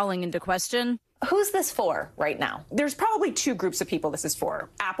product, calling into question, who's this for right now? There's probably two groups of people this is for.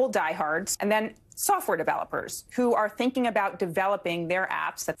 Apple diehards, and then software developers who are thinking about developing their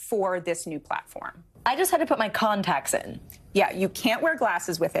apps for this new platform. I just had to put my contacts in. Yeah, you can't wear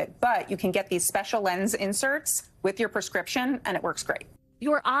glasses with it, but you can get these special lens inserts with your prescription, and it works great.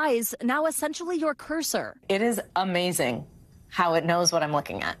 Your eyes, now essentially your cursor. It is amazing how it knows what I'm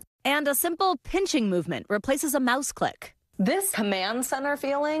looking at. And a simple pinching movement replaces a mouse click. This command center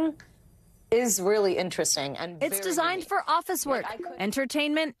feeling is really interesting. And it's designed for office work,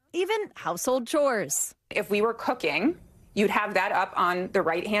 entertainment, even household chores. If we were cooking, you'd have that up on the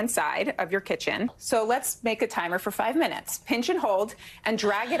right-hand side of your kitchen. So let's make a timer for 5 minutes. Pinch and hold and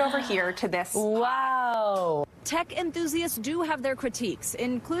drag it over here to this. Wow. Tech enthusiasts do have their critiques,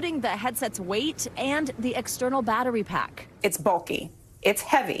 including the headset's weight and the external battery pack. It's bulky. It's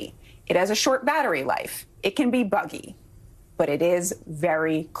heavy. It has a short battery life. It can be buggy, but it is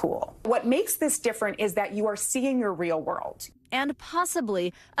very cool. What makes this different is that you are seeing your real world. And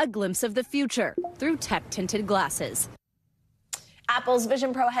possibly a glimpse of the future through tech-tinted glasses. Apple's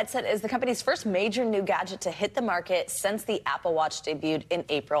Vision Pro headset is the company's first major new gadget to hit the market since the Apple Watch debuted in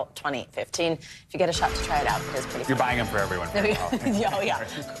April 2015. If you get a shot to try it out, it is pretty fun. You're buying them for everyone. Yeah.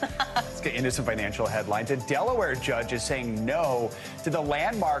 Let's get into some financial headlines. A Delaware judge is saying no to the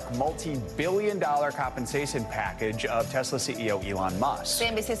landmark multi-billion-dollar compensation package of Tesla CEO Elon Musk. The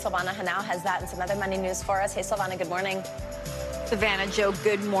NBC's Silvana Henao has that and some other money news for us. Hey, Silvana, good morning. Savannah, Joe,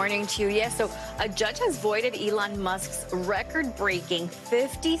 good morning to you. Yes, so a judge has voided Elon Musk's record-breaking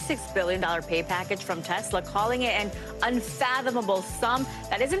 $56 billion pay package from Tesla, calling it an unfathomable sum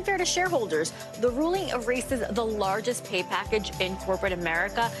that isn't fair to shareholders. The ruling erases the largest pay package in corporate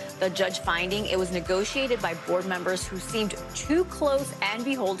America. The judge finding it was negotiated by board members who seemed too close and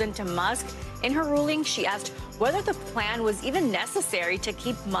beholden to Musk. In her ruling, she asked whether the plan was even necessary to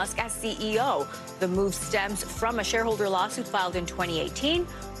keep Musk as CEO. The move stems from a shareholder lawsuit filed in 2018.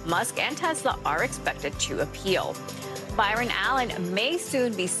 Musk and Tesla are expected to appeal. Byron Allen may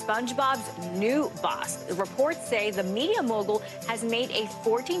soon be SpongeBob's new boss. The reports say the media mogul has made a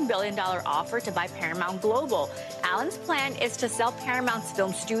 $14 billion offer to buy Paramount Global. Allen's plan is to sell Paramount's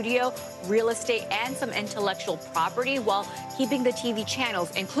film studio, real estate, and some intellectual property while keeping the TV channels,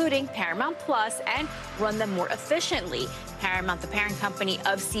 including Paramount Plus, and run them more efficiently. Paramount, the parent company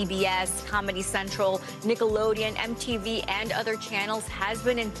of CBS, Comedy Central, Nickelodeon, MTV, and other channels, has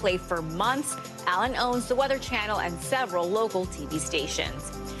been in play for months. Allen owns the Weather Channel and several local TV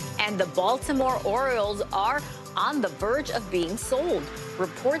stations. And the Baltimore Orioles are on the verge of being sold.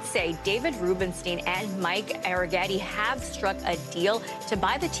 Reports say David Rubenstein and Mike Arrighetti have struck a deal to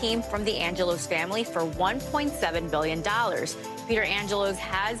buy the team from the Angelos family for $1.7 billion. Peter Angelos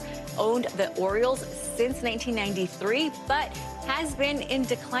has owned the Orioles since 1993, but has been in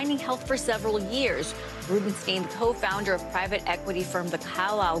declining health for several years. Rubenstein, the co-founder of private equity firm the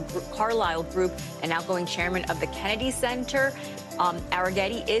Carlyle Group and outgoing chairman of the Kennedy Center.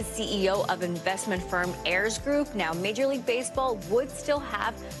 Arrighetti is CEO of investment firm Ayers Group. Now, Major League Baseball would still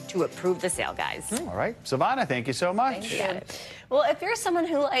have to approve the sale, guys. All right. Savannah, thank you so much. Thank you. Well, if you're someone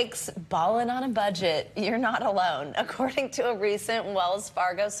who likes balling on a budget, you're not alone. According to a recent Wells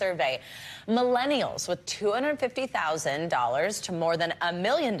Fargo survey, millennials with $250,000 to more than $1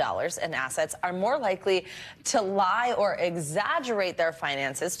 million in assets are more likely to lie or exaggerate their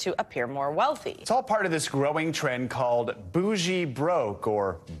finances to appear more wealthy. It's all part of this growing trend called bougie broke,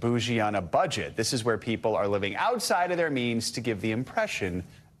 or bougie on a budget. This is where people are living outside of their means to give the impression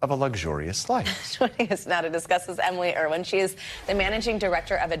of a luxurious life. Joining us now to discuss is Emily Irwin. She is the Managing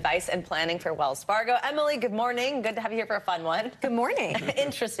Director of Advice and Planning for Wells Fargo. Emily, good morning. Good to have you here for a fun one. Good morning.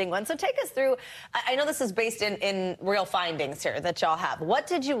 Interesting one. So take us through, I know this is based in real findings here that y'all have. What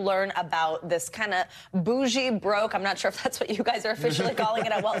did you learn about this kind of bougie broke? I'm not sure if that's what you guys are officially calling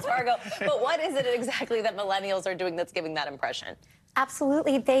it at Wells Fargo, but what is it exactly that millennials are doing that's giving that impression?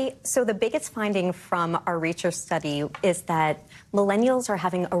 Absolutely. So the biggest finding from our research study is that millennials are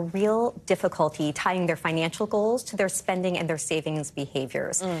having a real difficulty tying their financial goals to their spending and their savings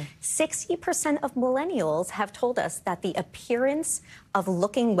behaviors. 60% of millennials have told us that the appearance of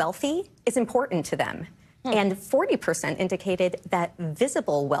looking wealthy is important to them. And 40% indicated that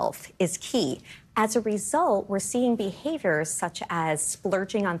visible wealth is key. As a result, we're seeing behaviors such as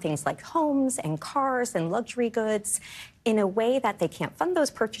splurging on things like homes and cars and luxury goods in a way that they can't fund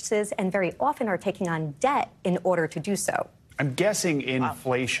those purchases and very often are taking on debt in order to do so. I'm guessing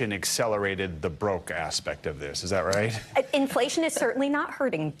inflation accelerated the broke aspect of this. Is that right? Inflation is certainly not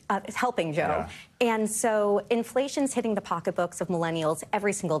helping, Joe. Yeah. And so inflation's hitting the pocketbooks of millennials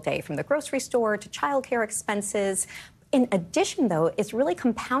every single day, from the grocery store to childcare expenses. In addition, though, it's really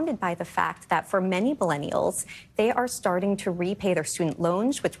compounded by the fact that for many millennials, they are starting to repay their student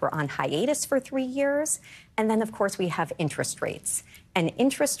loans, which were on hiatus for 3 years. And then, of course, we have interest rates. And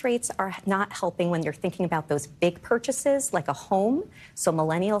interest rates are not helping when you're thinking about those big purchases like a home. So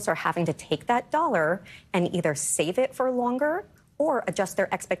millennials are having to take that dollar and either save it for longer or adjust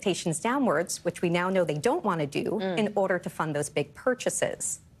their expectations downwards, which we now know they don't want to do, in order to fund those big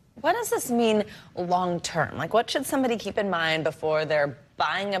purchases. What does this mean long term? Like, what should somebody keep in mind before they're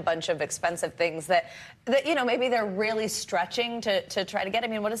buying a bunch of expensive things that you know, maybe they're really stretching to try to get? I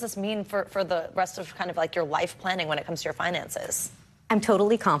mean, what does this mean for the rest of kind of like your life planning when it comes to your finances? I'm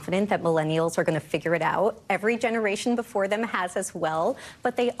totally confident that millennials are going to figure it out. Every generation before them has as well,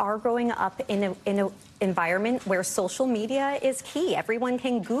 but they are growing up in an environment where social media is key. Everyone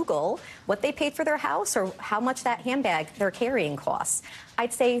can Google what they paid for their house or how much that handbag they're carrying costs.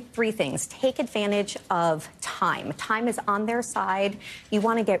 I'd say 3 things. Take advantage of time. Time is on their side. You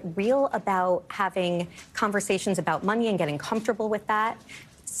want to get real about having conversations about money and getting comfortable with that.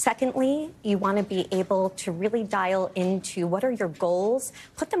 Secondly, you want to be able to really dial into what are your goals,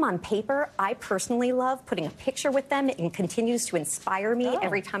 put them on paper. I personally love putting a picture with them. It continues to inspire me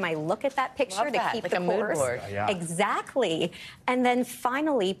every time I look at that picture to keep like the a mood course. board. Exactly. And then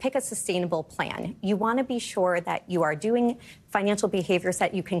finally, pick a sustainable plan. You want to be sure that you are doing financial behaviors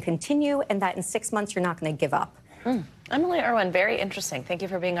that you can continue and that in 6 months you're not going to give up. Emily Irwin, very interesting. Thank you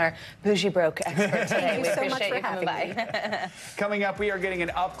for being our bougie broke expert today. Thank you so much for having me. Coming up, we are getting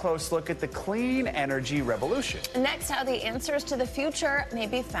an up-close look at the clean energy revolution. Next, how the answers to the future may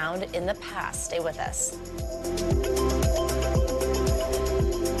be found in the past. Stay with us.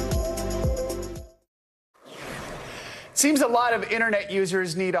 Seems a lot of internet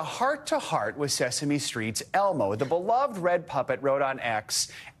users need a heart-to-heart with Sesame Street's Elmo. The beloved red puppet wrote on X,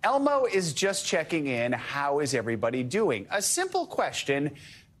 "Elmo is just checking in. How is everybody doing?" A simple question,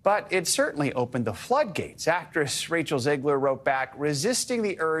 but it certainly opened the floodgates. Actress Rachel Zegler wrote back, resisting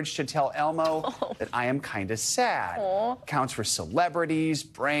the urge to tell Elmo that I am kind of sad. Accounts for celebrities,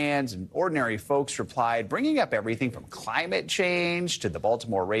 brands, and ordinary folks replied, bringing up everything from climate change to the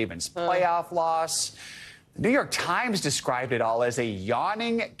Baltimore Ravens playoff loss. The New York Times described it all as a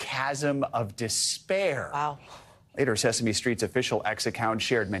yawning chasm of despair. Wow. Later, Sesame Street's official X account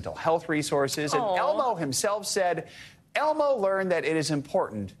shared mental health resources, and Elmo himself said, Elmo learned that it is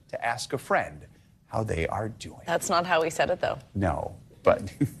important to ask a friend how they are doing. That's not how he said it, though. No,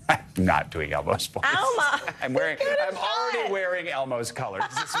 but I'm not doing Elmo's voice. Elmo! I'm already wearing Elmo's colors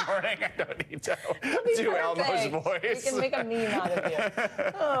this morning. I don't need to do Elmo's voice. We can make a meme out of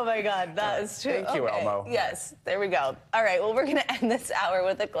you. Oh, my God. That is true. Thank you, Elmo. Yes, there we go. All right, well, we're going to end this hour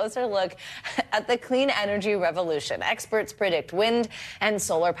with a closer look at the clean energy revolution. Experts predict wind and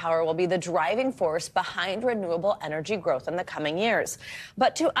solar power will be the driving force behind renewable energy growth in the coming years.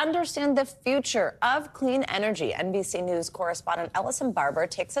 But to understand the future of clean energy, NBC News correspondent Ellison Barber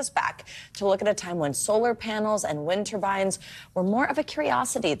takes us back to look at a time when solar panels and wind turbines were more of a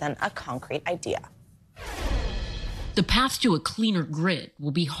curiosity than a concrete idea. The path to a cleaner grid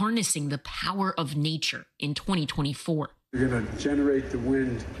will be harnessing the power of nature in 2024. We're going to generate the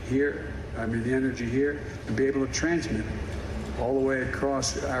wind here, the energy here, and be able to transmit it all the way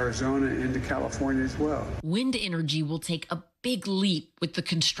across Arizona into California as well. Wind energy will take a big leap with the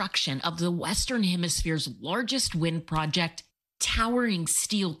construction of the Western Hemisphere's largest wind project. Towering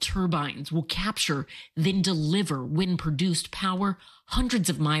steel turbines will capture, then deliver wind-produced power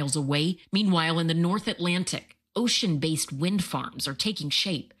hundreds of miles away. Meanwhile, in the North Atlantic, ocean-based wind farms are taking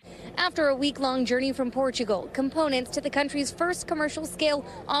shape. After a week-long journey from Portugal, components to the country's first commercial-scale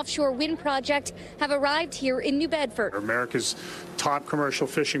offshore wind project have arrived here in New Bedford. America's top commercial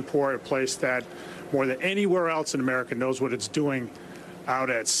fishing port, a place that more than anywhere else in America knows what it's doing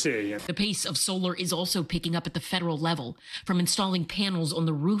out at sea. The pace of solar is also picking up at the federal level, from installing panels on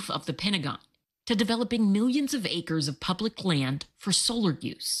the roof of the Pentagon to developing millions of acres of public land for solar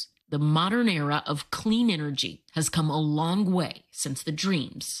use. The modern era of clean energy has come a long way since the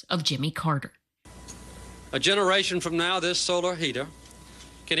dreams of Jimmy Carter. A generation from now, this solar heater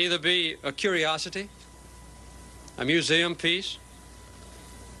can either be a curiosity, a museum piece,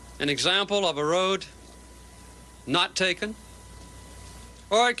 an example of a road not taken,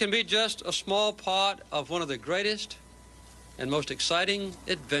 or it can be just a small part of one of the greatest and most exciting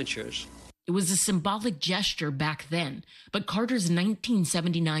adventures. It was a symbolic gesture back then, but Carter's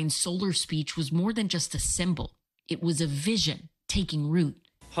 1979 solar speech was more than just a symbol. It was a vision taking root.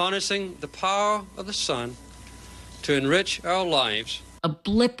 Harnessing the power of the sun to enrich our lives. A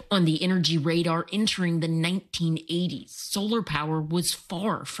blip on the energy radar entering the 1980s. Solar power was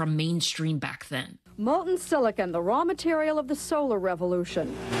far from mainstream back then. Molten silicon, the raw material of the solar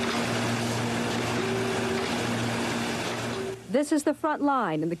revolution. This is the front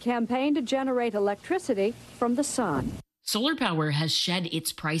line in the campaign to generate electricity from the sun. Solar power has shed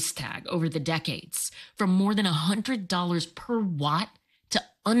its price tag over the decades, from more than $100 per watt to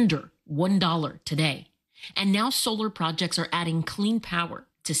under $1 today. And now solar projects are adding clean power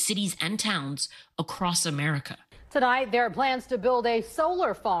to cities and towns across America. Tonight, there are plans to build a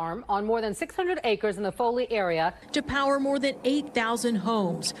solar farm on more than 600 acres in the Foley area to power more than 8,000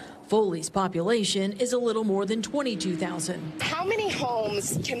 homes. Foley's population is a little more than 22,000. How many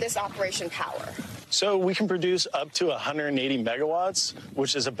homes can this operation power? So we can produce up to 180 megawatts,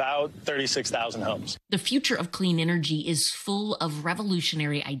 which is about 36,000 homes. The future of clean energy is full of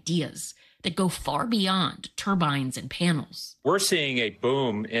revolutionary ideas that go far beyond turbines and panels. We're seeing a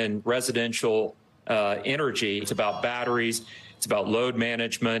boom in residential energy. It's about batteries. It's about load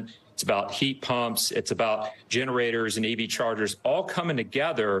management. It's about heat pumps. It's about generators and EV chargers all coming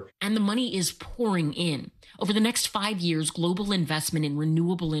together. And the money is pouring in. Over the next 5 years, global investment in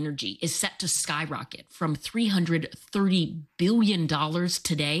renewable energy is set to skyrocket from $330 billion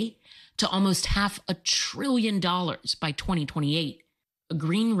today to almost $500 billion by 2028. A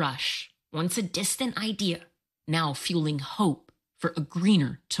green rush, once a distant idea, now fueling hope for a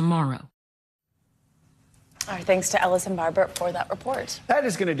greener tomorrow. All right, thanks to Ellis and Barbara for that report. That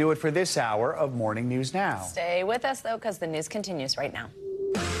is going to do it for this hour of Morning News Now. Stay with us, though, because the news continues right now.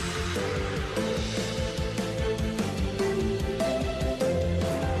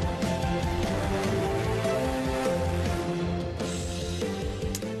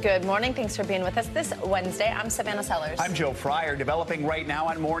 Good morning. Thanks for being with us this Wednesday. I'm Savannah Sellers. I'm Joe Fryer. Developing right now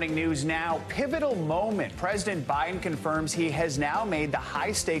on Morning News Now. Pivotal moment. President Biden confirms he has now made the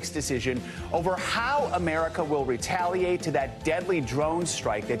high-stakes decision over how America will retaliate to that deadly drone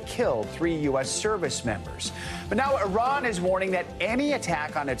strike that killed 3 U.S. service members. But now Iran is warning that any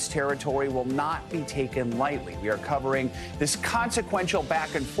attack on its territory will not be taken lightly. We are covering this consequential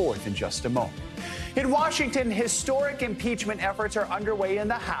back and forth in just a moment. In Washington, historic impeachment efforts are underway in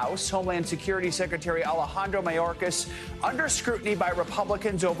the House. Homeland Security Secretary Alejandro Mayorkas under scrutiny by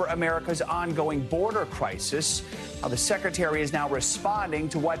Republicans over America's ongoing border crisis. Now, the secretary is now responding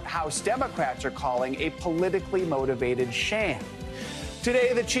to what House Democrats are calling a politically motivated sham.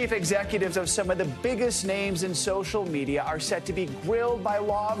 Today, the chief executives of some of the biggest names in social media are set to be grilled by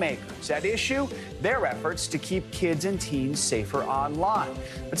lawmakers. At issue, their efforts to keep kids and teens safer online.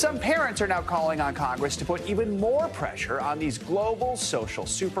 But some parents are now calling on Congress to put even more pressure on these global social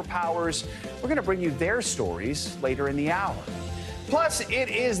superpowers. We're going to bring you their stories later in the hour. Plus, it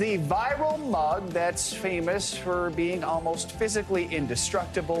is the viral mug that's famous for being almost physically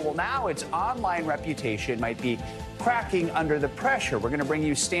indestructible. Well, now its online reputation might be cracking under the pressure. We're going to bring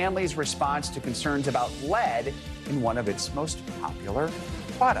you Stanley's response to concerns about lead in one of its most popular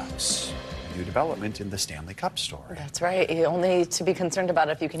products. New development in the Stanley Cup store. That's right. You only need to be concerned about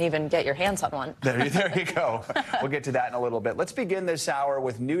it if you can even get your hands on one. There you go. We'll get to that in a little bit. Let's begin this hour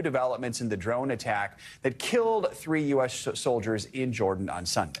with new developments in the drone attack that killed 3 U.S. soldiers in Jordan on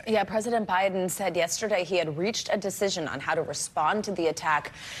Sunday. Yeah, President Biden said yesterday he had reached a decision on how to respond to the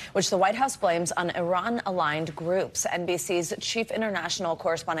attack, which the White House blames on Iran-aligned groups. NBC's chief international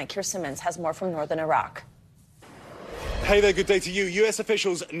correspondent Keir Simmons has more from northern Iraq. Hey there, good day to you. U.S.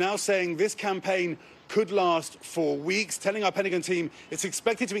 officials now saying this campaign could last for weeks, telling our Pentagon team it's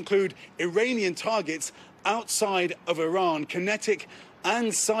expected to include Iranian targets outside of Iran, kinetic and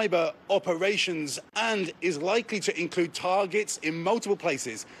cyber operations, and is likely to include targets in multiple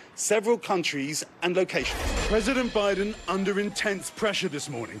places, several countries and locations. President Biden under intense pressure this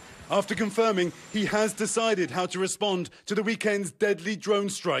morning after confirming he has decided how to respond to the weekend's deadly drone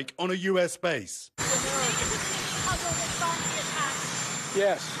strike on a U.S. base.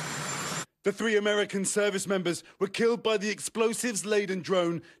 Yes. The 3 American service members were killed by the explosives-laden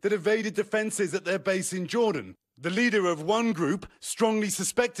drone that evaded defenses at their base in Jordan. The leader of one group, strongly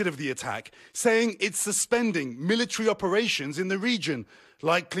suspected of the attack, saying it's suspending military operations in the region,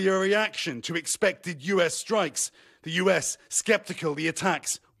 likely a reaction to expected U.S. strikes. The U.S. skeptical the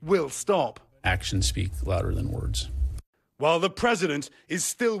attacks will stop. Actions speak louder than words. While the president is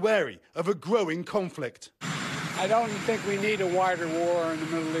still wary of a growing conflict. I don't think we need a wider war in the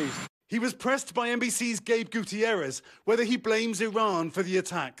Middle East. He was pressed by NBC's Gabe Gutierrez whether he blames Iran for the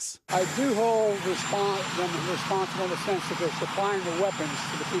attacks. I do hold them responsible in the sense that they're supplying the weapons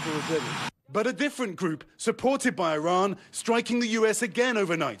to the people who did it. But a different group, supported by Iran, striking the U.S. again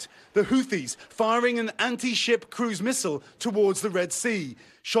overnight. The Houthis firing an anti-ship cruise missile towards the Red Sea,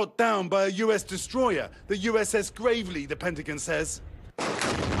 shot down by a U.S. destroyer, the USS Gravely, the Pentagon says.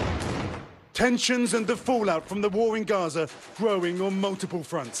 Tensions and the fallout from the war in Gaza growing on multiple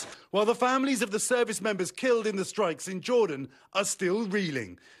fronts, while the families of the service members killed in the strikes in Jordan are still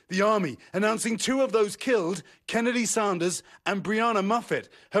reeling. The army announcing 2 of those killed, Kennedy Sanders and Breonna Moffett,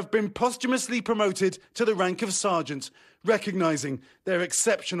 have been posthumously promoted to the rank of sergeant, recognizing their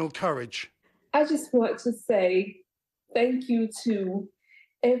exceptional courage. I just want to say thank you to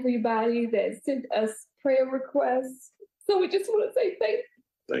everybody that sent us prayer requests. So we just want to say thank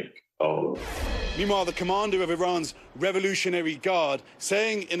you. Thank you. Meanwhile, the commander of Iran's Revolutionary Guard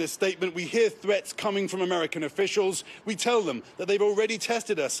saying in a statement, "We hear threats coming from American officials. We tell them that they've already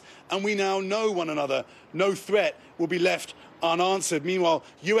tested us and we now know one another. No threat will be left unanswered." Meanwhile,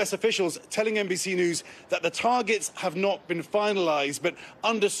 U.S. officials telling NBC News that the targets have not been finalized, but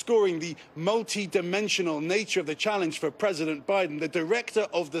underscoring the multi-dimensional nature of the challenge for President Biden. The director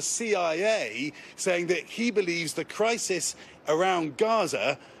of the CIA saying that he believes the crisis around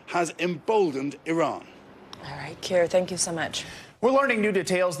Gaza has emboldened Iran. All right, Keir, thank you so much. We're learning new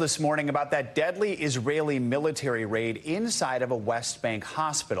details this morning about that deadly Israeli military raid inside of a West Bank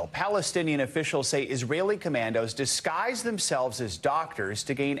hospital. Palestinian officials say Israeli commandos disguised themselves as doctors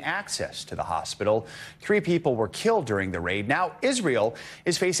to gain access to the hospital. 3 people were killed during the raid. Now Israel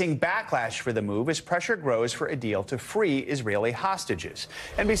is facing backlash for the move as pressure grows for a deal to free Israeli hostages.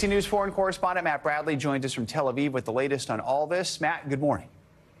 NBC News foreign correspondent Matt Bradley joins us from Tel Aviv with the latest on all this. Matt, good morning.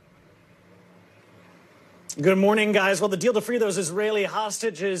 Good morning, guys. Well, the deal to free those Israeli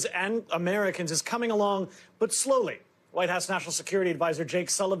hostages and Americans is coming along, but slowly. White House National Security Advisor Jake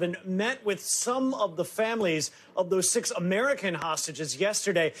Sullivan met with some of the families of those 6 American hostages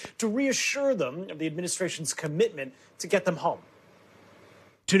yesterday to reassure them of the administration's commitment to get them home.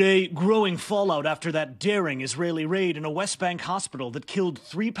 Today, growing fallout after that daring Israeli raid in a West Bank hospital that killed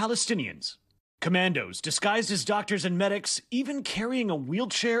 3 Palestinians. Commandos disguised as doctors and medics, even carrying a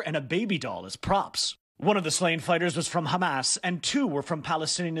wheelchair and a baby doll as props. One of the slain fighters was from Hamas, and 2 were from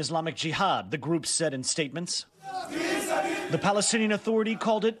Palestinian Islamic Jihad, the group said in statements. The Palestinian Authority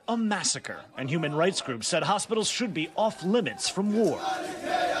called it a massacre, and human rights groups said hospitals should be off limits from war.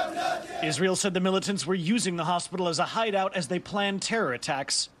 Israel said the militants were using the hospital as a hideout as they planned terror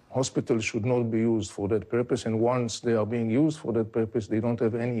attacks. Hospitals should not be used for that purpose, and once they are being used for that purpose, they don't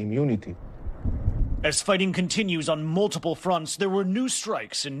have any immunity. As fighting continues on multiple fronts, there were new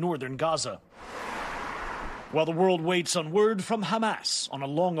strikes in northern Gaza. While the world waits on word from Hamas on a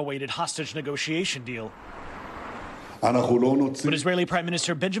long-awaited hostage negotiation deal. But Israeli Prime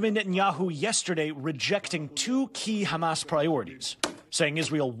Minister Benjamin Netanyahu yesterday rejecting 2 key Hamas priorities, saying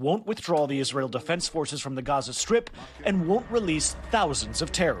Israel won't withdraw the Israel Defense Forces from the Gaza Strip and won't release thousands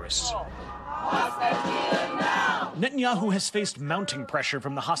of terrorists. Netanyahu has faced mounting pressure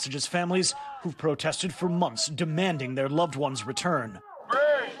from the hostages' families who've protested for months demanding their loved ones return.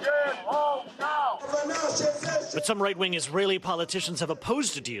 But some right-wing Israeli politicians have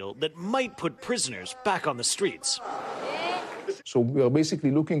opposed a deal that might put prisoners back on the streets. So we are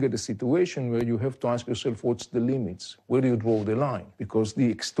basically looking at a situation where you have to ask yourself, what's the limits? Where do you draw the line? Because the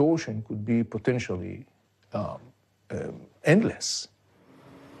extortion could be potentially endless.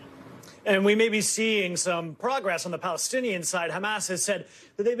 And we may be seeing some progress on the Palestinian side. Hamas has said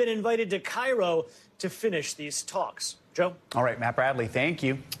that they've been invited to Cairo to finish these talks. Joe? All right, Matt Bradley, thank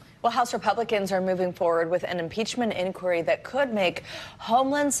you. Well, House Republicans are moving forward with an impeachment inquiry that could make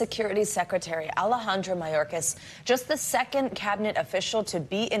Homeland Security Secretary Alejandro Mayorkas just the 2nd cabinet official to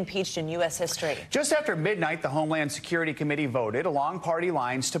be impeached in U.S. history. Just after midnight, the Homeland Security Committee voted along party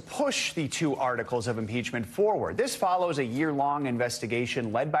lines to push the 2 articles of impeachment forward. This follows a year-long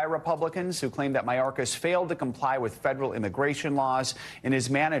investigation led by Republicans who claim that Mayorkas failed to comply with federal immigration laws in his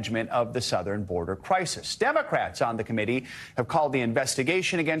management of the southern border crisis. Democrats on the committee have called the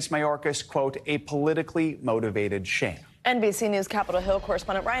investigation against Mayorkas, quote, a politically motivated sham. NBC News Capitol Hill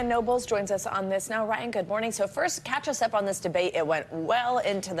correspondent Ryan Nobles joins us on this now. Ryan, good morning. So first, catch us up on this debate. It went well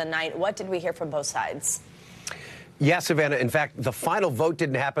into the night. What did we hear from both sides? Yeah, Savannah. In fact, the final vote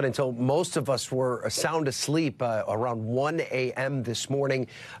didn't happen until most of us were sound asleep around 1 a.m. this morning.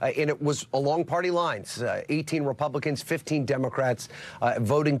 And it was along party lines, 18 Republicans, 15 Democrats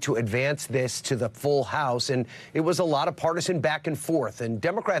voting to advance this to the full House. And it was a lot of partisan back and forth. And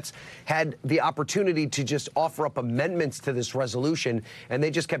Democrats had the opportunity to just offer up amendments to this resolution. And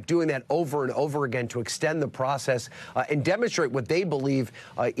they just kept doing that over and over again to extend the process and demonstrate what they believe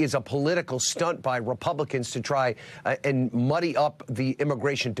is a political stunt by Republicans to try and muddy up the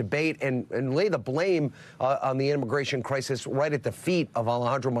immigration debate and lay the blame on the immigration crisis right at the feet of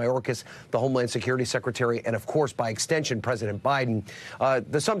Alejandro Mayorkas, the Homeland Security Secretary, and, of course, by extension, President Biden.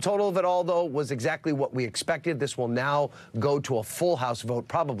 The sum total of it all, though, was exactly what we expected. This will now go to a full House vote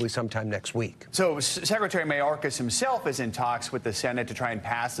probably sometime next week. So Secretary Mayorkas himself is in talks with the Senate to try and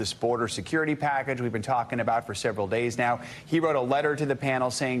pass this border security package we've been talking about for several days now. He wrote a letter to the panel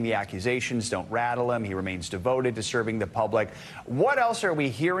saying the accusations don't rattle him. He remains devoted to serving the public. What else are we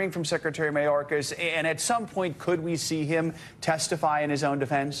hearing from Secretary Mayorkas? And at some point, could we see him testify in his own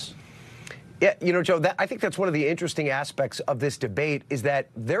defense? Yeah, you know, Joe, I think that's one of the interesting aspects of this debate is that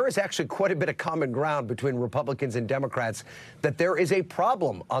there is actually quite a bit of common ground between Republicans and Democrats, that there is a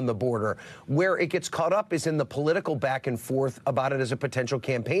problem on the border. Where it gets caught up is in the political back and forth about it as a potential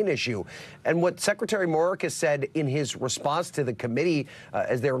campaign issue. And what Secretary Mayorkas said in his response to the committee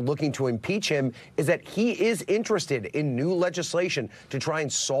as they're looking to impeach him is that he is interested in new legislation to try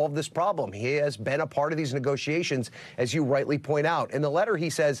and solve this problem. He has been a part of these negotiations, as you rightly point out. In the letter,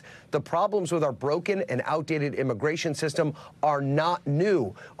 he says the problems with our broken and outdated immigration system are not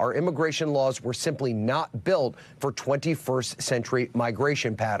new. Our immigration laws were simply not built for 21st century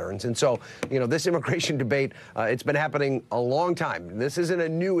migration patterns. And so, you know, this immigration debate, it's been happening a long time. This isn't a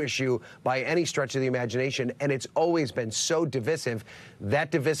new issue by any stretch of the imagination, and it's always been so divisive.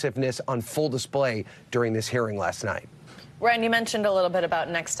 That divisiveness on full display during this hearing last night. Ryan, you mentioned a little bit about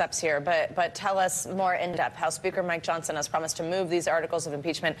next steps here, but tell us more in depth. House Speaker Mike Johnson has promised to move these articles of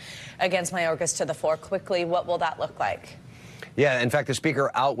impeachment against Mayorkas to the floor quickly. What will that look like? Yeah, in fact, the Speaker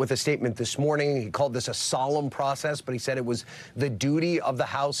out with a statement this morning. He called this a solemn process, but he said it was the duty of the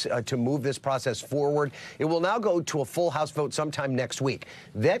House to move this process forward. It will now go to a full House vote sometime next week.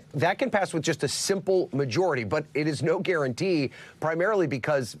 That can pass with just a simple majority, but it is no guarantee, primarily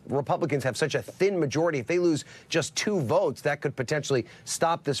because Republicans have such a thin majority. If they lose just 2 votes, that could potentially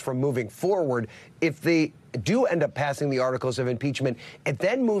stop this from moving forward. If they do end up passing the articles of impeachment, it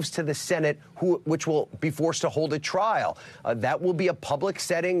then moves to the Senate, which will be forced to hold a trial. That will be a public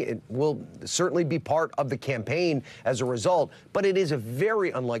setting. It will certainly be part of the campaign as a result, but it is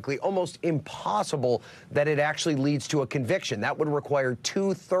very unlikely, almost impossible, that it actually leads to a conviction. That would require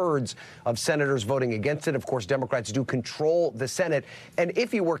 2/3 of senators voting against it. Of course, Democrats do control the Senate, and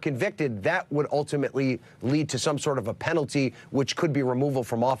if he were convicted, that would ultimately lead to some sort of a penalty, which could be removal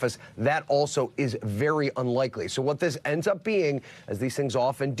from office. That also is very unlikely. So what this ends up being, as these things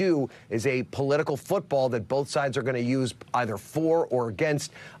often do, is a political football that both sides are going to use either for or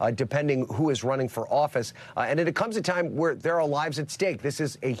against, depending who is running for office. And it comes a time where there are lives at stake. This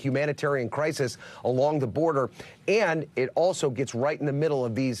is a humanitarian crisis along the border, and it also gets right in the middle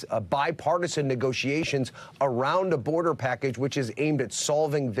of these bipartisan negotiations around a border package, which is aimed at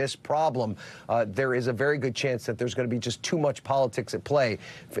solving this problem. There is a very good chance that there's going to be just too much politics at play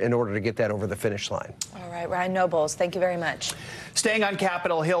in order to get that over the finish line. All right, Ryan Nobles, thank you very much. Staying on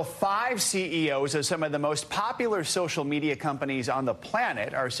Capitol Hill, 5 CEOs of some of the most popular social media companies on the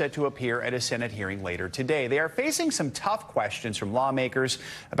planet are set to appear at a Senate hearing later today. They are facing some tough questions from lawmakers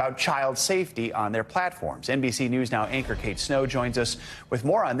about child safety on their platforms. NBC News Now anchor Kate Snow joins us with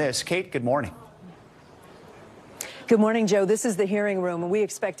more on this. Kate, good morning. Good morning, Joe. This is the hearing room. We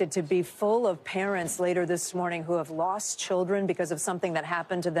expect it to be full of parents later this morning who have lost children because of something that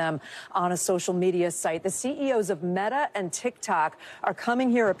happened to them on a social media site. The CEOs of Meta and TikTok are coming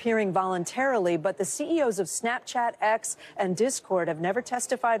here appearing voluntarily, but the CEOs of Snapchat, X, and Discord have never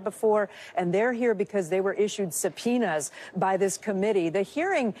testified before, and they're here because they were issued subpoenas by this committee. The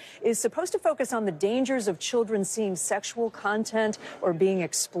hearing is supposed to focus on the dangers of children seeing sexual content or being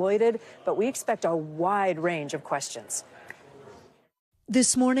exploited, but we expect a wide range of questions.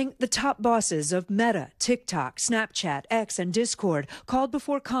 This morning, the top bosses of Meta, TikTok, Snapchat, X, and Discord called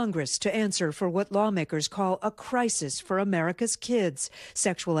before Congress to answer for what lawmakers call a crisis for America's kids,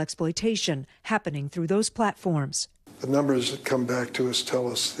 sexual exploitation happening through those platforms. The numbers that come back to us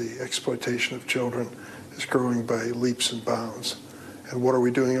tell us the exploitation of children is growing by leaps and bounds. And what are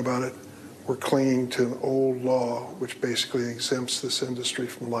we doing about it? we're clinging to an old law which basically exempts this industry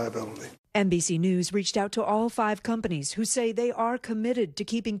from liability. NBC News reached out to all 5 companies who say they are committed to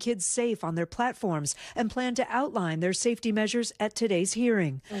keeping kids safe on their platforms and plan to outline their safety measures at today's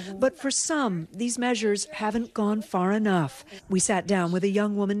hearing. But for some, these measures haven't gone far enough. We sat down with a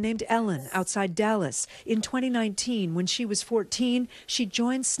young woman named Ellen outside Dallas. In 2019, when she was 14, she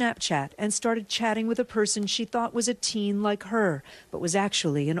joined Snapchat and started chatting with a person she thought was a teen like her, but was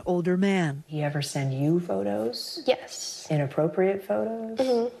actually an older man. He ever send you photos? Yes. Inappropriate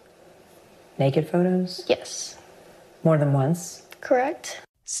photos? Naked photos? Yes. More than once? Correct.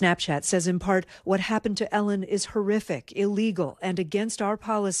 Snapchat says in part, what happened to Ellen is horrific, illegal, and against our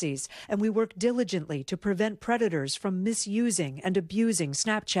policies, and we work diligently to prevent predators from misusing and abusing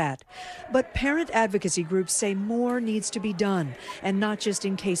Snapchat. But parent advocacy groups say more needs to be done, and not just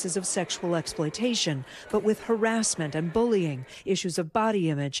in cases of sexual exploitation, but with harassment and bullying, issues of body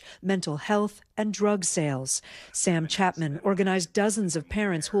image, mental health, and drug sales. Sam Chapman organized dozens of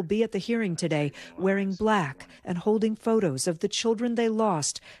parents who will be at the hearing today wearing black and holding photos of the children they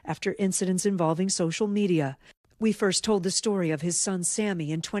lost after incidents involving social media. We first told the story of his son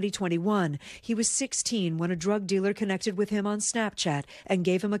Sammy in 2021. He was 16 when a drug dealer connected with him on Snapchat and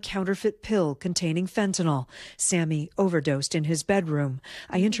gave him a counterfeit pill containing fentanyl. Sammy overdosed in his bedroom.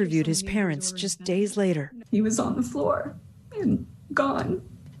 I interviewed his parents just days later. He was on the floor and gone.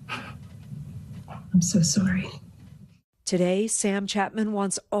 I'm so sorry. Today, Sam Chapman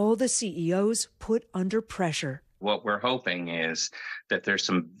wants all the CEOs put under pressure. What we're hoping is that there's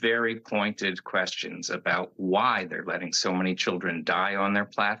some very pointed questions about why they're letting so many children die on their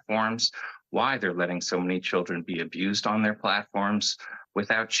platforms, why they're letting so many children be abused on their platforms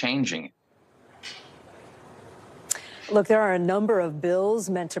without changing it. Look, there are a number of bills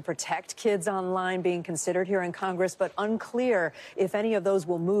meant to protect kids online being considered here in Congress, but unclear if any of those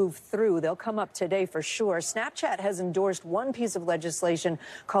will move through. They'll come up today for sure. Snapchat has endorsed one piece of legislation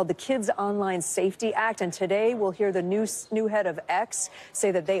called the Kids Online Safety Act, and today we'll hear the new head of X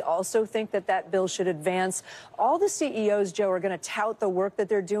say that they also think that that bill should advance. All the CEOs, Joe, are going to tout the work that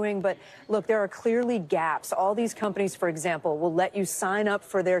they're doing, but look, there are clearly gaps. All these companies, for example, will let you sign up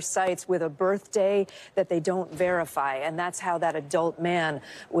for their sites with a birthday that they don't verify. And that's how that adult man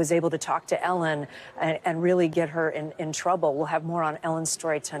was able to talk to Ellen and really get her in trouble. We'll have more on Ellen's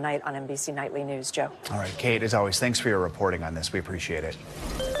story tonight on NBC Nightly News. Joe. All right, Kate, as always, thanks for your reporting on this. We appreciate it.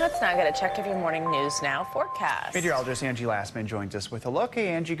 Let's now get a check of your morning news now forecast. Meteorologist Angie Lastman joins us with a look. Hey,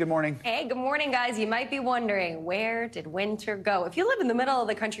 Angie, good morning. Hey, good morning, guys. You might be wondering, where did winter go? If you live in the middle of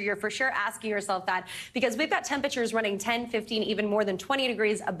the country, you're for sure asking yourself that, because we've got temperatures running 10, 15, even more than 20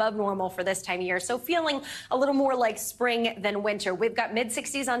 degrees above normal for this time of year. So feeling a little more like spring than winter. We've got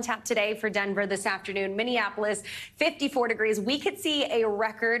mid-60s on tap today for Denver this afternoon. Minneapolis, 54 degrees. We could see a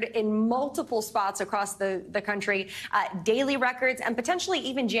record in multiple spots across the country, daily records and potentially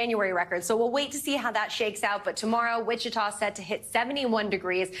even January records. So we'll wait to see how that shakes out. But tomorrow, Wichita set to hit 71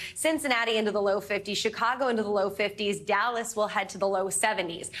 degrees, Cincinnati into the low 50s, Chicago into the low 50s, Dallas will head to the low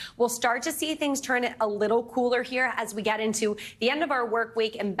 70s. We'll start to see things turn a little cooler here as we get into the end of our work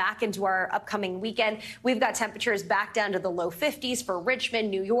week and back into our upcoming weekend. We've got temperatures back down to the low 50s for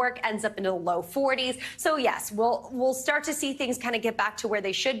Richmond. New York ends up into the low 40s. So yes, we'll start to see things kind of get back to where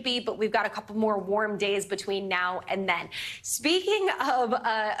they should be, but we've got a couple more warm days between now and then. Speaking of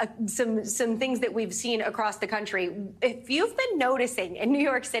some things that we've seen across the country, if you've been noticing in New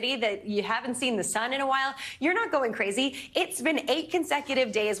York City that you haven't seen the sun in a while, you're not going crazy. It's been 8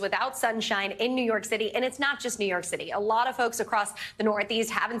 consecutive days without sunshine in New York City, and it's not just New York City. A lot of folks across the Northeast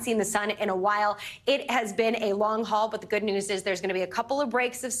haven't seen the sun in a while. It has been a long haul, but the good news is there's going to be a couple of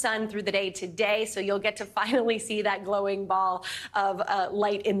breaks of sun through the day today, so you'll get to finally see that glowing ball of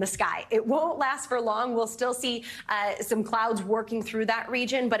light in the sky. It won't last for long. We'll still see some clouds working through that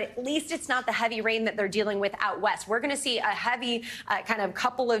region, but at least it's not the heavy rain that they're dealing with out west. We're going to see a heavy kind of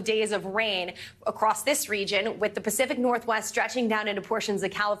couple of days of rain across this region, with the Pacific Northwest stretching down into portions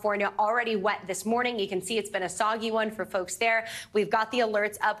of California already wet this morning. You can see it's been a soggy one for folks there. We've got the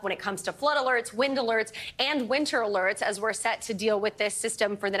alerts up when it comes to flood alerts, wind alerts, and winter alerts as we're set to deal with this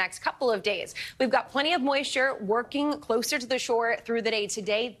system for the next couple of days. We've got plenty of moisture working closer to the shore through the day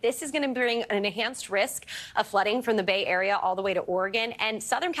today. This is going to bring an enhanced risk of flooding from the Bay Area all the way to Oregon. And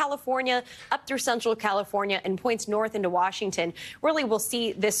Southern California up through Central California and points north into Washington. Really, we'll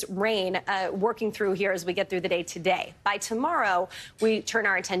see this rain working through here as we get through the day today. By tomorrow, we turn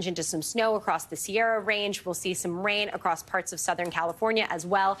our attention to some snow across the Sierra Range. We'll see some rain across parts of Southern California as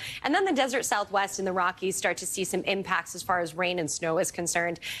well. And then the desert Southwest and the Rockies start to see some impacts as far as rain and snow is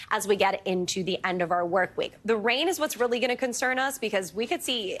concerned as we get into the end of our work week. The rain is what's really going to concern us because we could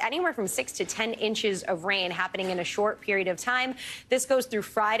see anywhere from 6 to 10 inches of rain happening in a short period of time. This goes through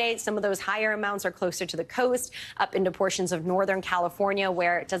Friday. Some of those higher amounts are closer to the coast, up into portions of Northern California,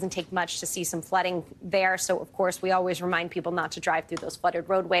 where it doesn't take much to see some flooding there. So, of course, we always remind people not to drive through those flooded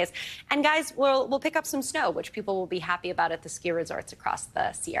roadways. And, guys, we'll pick up some snow, which people will be happy about at the ski resorts across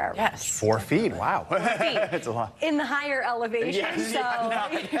the Sierra. Yes, 4 feet. Wow. 4 feet. That's a lot. In the higher elevation. Yes,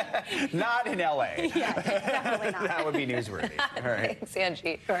 not in L.A. Yeah, definitely not. That would be newsworthy. All right. Thanks,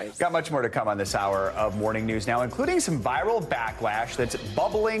 Angie. Got much more to come on this hour of morning news now, including some viral backlash that's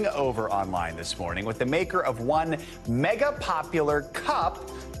bubbling over online this morning with the maker of one mega popular cup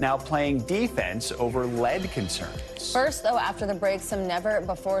now playing defense over lead concerns. First, though, after the break, some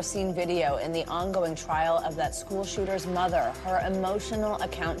never-before-seen video in the ongoing trial of that school shooter's mother. Her emotional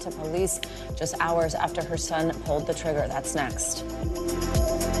account to police just hours after her son pulled the trigger. That's next.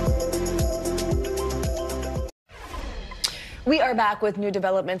 We are back with new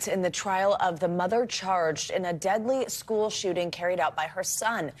developments in the trial of the mother charged in a deadly school shooting carried out by her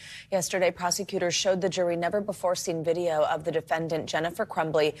son. Yesterday, prosecutors showed the jury never-before-seen video of the defendant, Jennifer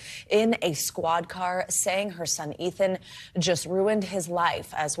Crumbley, in a squad car, saying her son, Ethan, just ruined his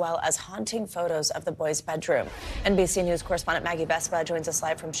life, as well as haunting photos of the boy's bedroom. NBC News correspondent Maggie Vespa joins us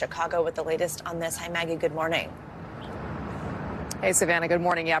live from Chicago with the latest on this. Hi, Maggie. Good morning. Hey, Savannah, good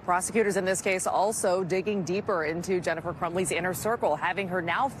morning. Yeah, prosecutors in this case also digging deeper into Jennifer Crumbley's inner circle, having her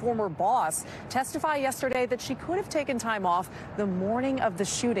now former boss testify yesterday that she could have taken time off the morning of the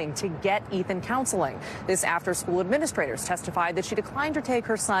shooting to get Ethan counseling. This after school administrators testified that she declined to take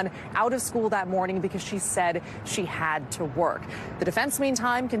her son out of school that morning because she said she had to work. The defense,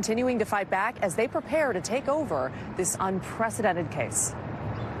 meantime, continuing to fight back as they prepare to take over this unprecedented case.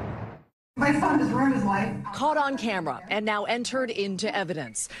 My son just ruined his life. Caught on camera and now entered into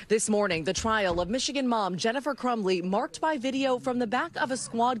evidence. This morning, the trial of Michigan mom Jennifer Crumbley marked by video from the back of a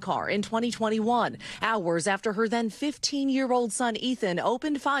squad car in 2021, hours after her then 15-year-old son Ethan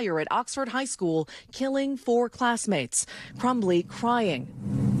opened fire at Oxford High School, killing 4 classmates. Crumbley crying.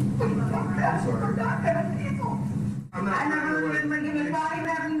 I never even thinking about him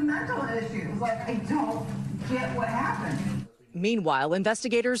having mental issues. Like, I don't get what happened. Meanwhile,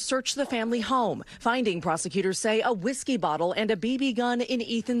 investigators searched the family home, finding, prosecutors say, a whiskey bottle and a BB gun in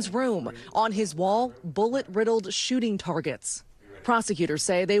Ethan's room. On his wall, bullet-riddled shooting targets. Prosecutors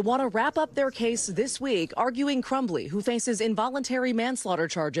say they want to wrap up their case this week, arguing Crumbley, who faces involuntary manslaughter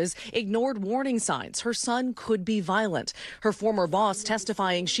charges, ignored warning signs her son could be violent. Her former boss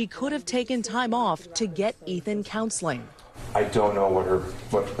testifying she could have taken time off to get Ethan counseling. I don't know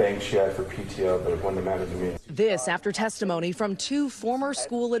what bank she had for PTO, but it wouldn't have mattered to me. This after testimony from 2 former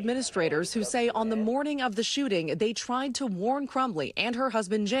school administrators who say on the morning of the shooting, they tried to warn Crumbley and her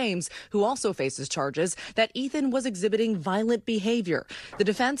husband James, who also faces charges, that Ethan was exhibiting violent behavior. The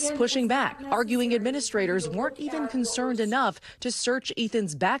defense pushing back, arguing administrators weren't even concerned enough to search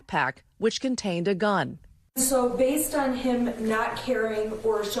Ethan's backpack, which contained a gun. So based on him not caring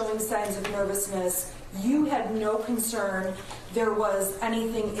or showing signs of nervousness, you had no concern there was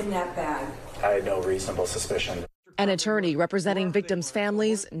anything in that bag? I had no reasonable suspicion. An attorney representing victims'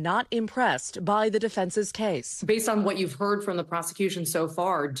 families not impressed by the defense's case. Based on what you've heard from the prosecution so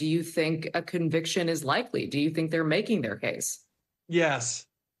far, do you think a conviction is likely? Do you think they're making their case? Yes,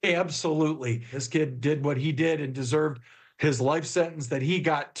 absolutely. This kid did what he did and deserved his life sentence that he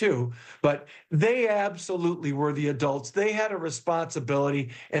got too, but they absolutely were the adults. They had a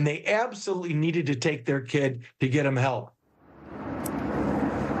responsibility and they absolutely needed to take their kid to get him help.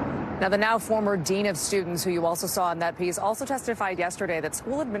 Now, the now former dean of students, who you also saw in that piece, also testified yesterday that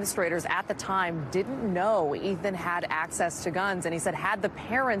school administrators at the time didn't know Ethan had access to guns. And he said had the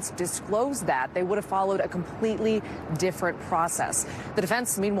parents disclosed that, they would have followed a completely different process. The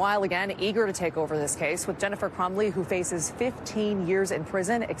defense, meanwhile, again, eager to take over this case, with Jennifer Crumbley, who faces 15 years in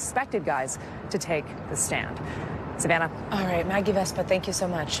prison, expected, guys, to take the stand. Savannah. All right, Maggie Vespa, thank you so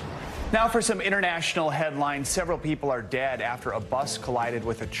much. Now for some international headlines. Several people are dead after a bus collided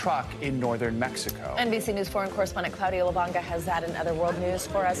with a truck in northern Mexico. NBC News foreign correspondent Claudio Lubanga has that and other world news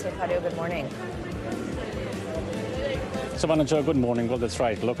for us. Hey, Claudio, good morning. Savannah, Joe, good morning. Well, that's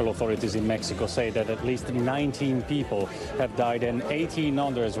right. Local authorities in Mexico say that at least 19 people have died and 18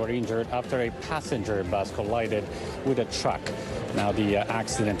 others were injured after a passenger bus collided with a truck. Now, the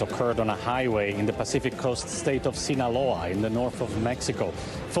accident occurred on a highway in the Pacific Coast state of Sinaloa in the north of Mexico.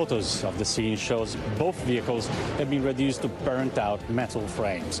 Photos of the scene shows both vehicles have been reduced to burnt-out metal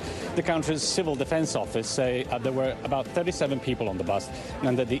frames. The country's civil defense office say there were about 37 people on the bus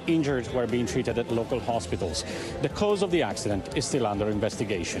and that the injured were being treated at local hospitals. The cause of the accident is still under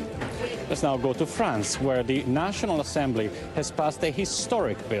investigation. Let's now go to France, where the National Assembly has passed a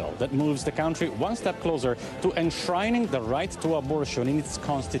historic bill that moves the country one step closer to enshrining the right to abortion in its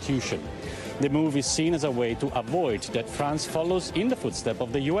constitution. The move is seen as a way to avoid that France follows in the footsteps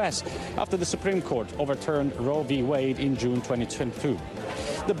of the U.S. after the Supreme Court overturned Roe v. Wade in June 2022.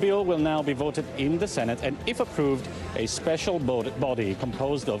 The bill will now be voted in the Senate, and if approved, a special body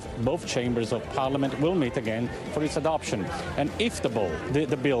composed of both chambers of Parliament will meet again for its adoption. And if the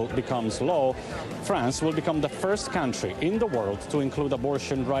bill becomes law, France will become the first country in the world to include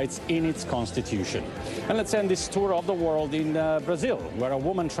abortion rights in its constitution. And let's end this tour of the world in Brazil, where a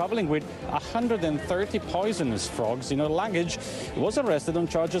woman traveling with 130 poisonous frogs in her luggage was arrested on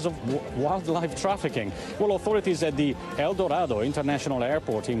charges of wildlife trafficking. Well, authorities at the El Dorado International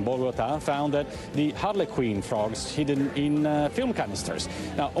Airport in Bogota found that the harlequin frogs hidden in film canisters,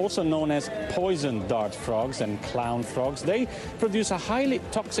 now also known as poison dart frogs and clown frogs, they produce a highly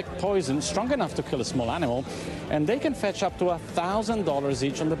toxic poison strong enough to kill a small animal, and they can fetch up to $1,000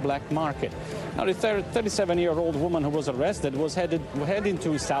 each on the black market. Now, the 37-year-old woman who was arrested was heading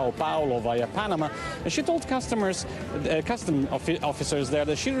to Sao Paulo via Panama, and she told custom officers there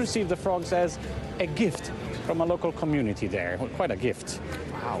that she received the frogs as a gift from a local community there. Quite a gift.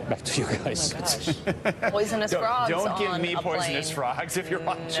 Wow. Back to you guys. Oh poisonous frogs. Don't give on me a poisonous plane. frogs if you're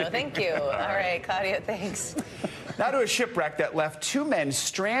watching. No, thank you. All right, Claudia, thanks. Now to a shipwreck that left two men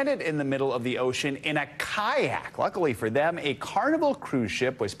stranded in the middle of the ocean in a kayak. Luckily for them, a Carnival cruise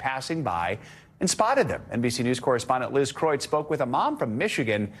ship was passing by and spotted them. NBC News correspondent Liz Croyd spoke with a mom from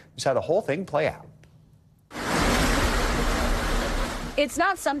Michigan who saw the whole thing play out. It's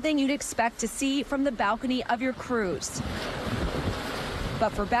not something you'd expect to see from the balcony of your cruise.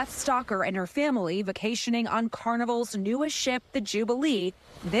 But for Beth Stalker and her family vacationing on Carnival's newest ship, the Jubilee,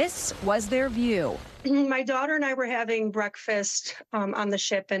 this was their view. My daughter and I were having breakfast on the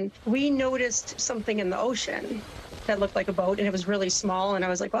ship, and we noticed something in the ocean that looked like a boat, and it was really small, and I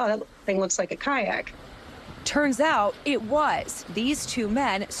was like, wow, that thing looks like a kayak. Turns out it was. These two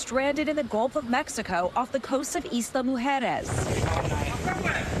men stranded in the Gulf of Mexico off the coast of Isla Mujeres.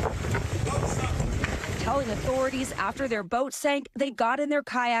 Telling authorities after their boat sank, they got in their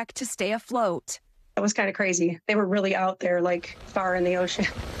kayak to stay afloat. It was kind of crazy. They were really out there, like far in the ocean.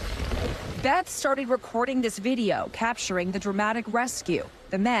 Beth started recording this video, capturing the dramatic rescue.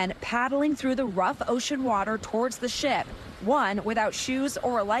 The men paddling through the rough ocean water towards the ship, one without shoes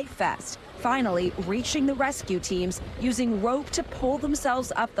or a life vest. Finally, reaching the rescue teams using rope to pull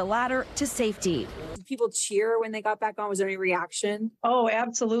themselves up the ladder to safety. Did people cheer when they got back on? Was there any reaction? Oh,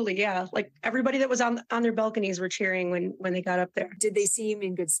 absolutely. Yeah. Like everybody that was on their balconies were cheering when they got up there. Did they seem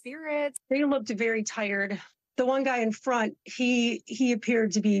in good spirits? They looked very tired. The one guy in front, he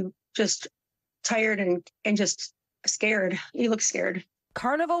appeared to be just tired and just scared. He looked scared.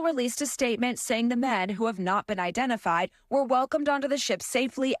 Carnival released a statement saying the men, who have not been identified, were welcomed onto the ship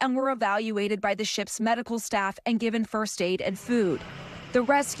safely and were evaluated by the ship's medical staff and given first aid and food. The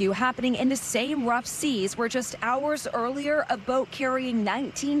rescue happening in the same rough seas where just hours earlier a boat carrying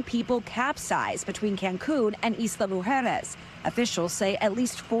 19 people capsized between Cancun and Isla Mujeres. Officials say at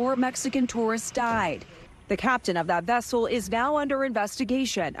least 4 Mexican tourists died. The captain of that vessel is now under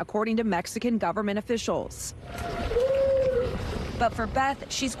investigation, according to Mexican government officials. But for Beth,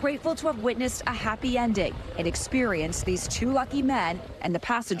 she's grateful to have witnessed a happy ending and experienced these two lucky men, and the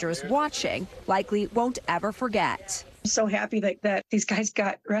passengers watching likely won't ever forget. I'm so happy that these guys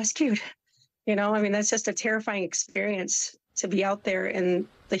got rescued. You know, I mean, that's just a terrifying experience to be out there in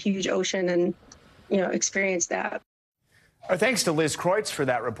the huge ocean and, you know, experience that. Our thanks to Liz Kreutz for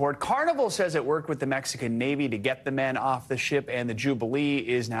that report. Carnival says it worked with the Mexican Navy to get the men off the ship, and the Jubilee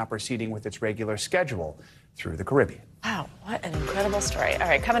is now proceeding with its regular schedule through the Caribbean. Wow, what an incredible story. All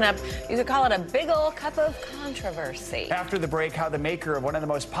right, coming up, you could call it a big old cup of controversy. After the break, how the maker of one of the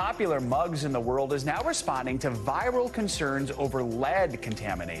most popular mugs in the world is now responding to viral concerns over lead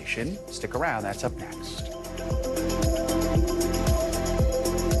contamination. Stick around, that's up next.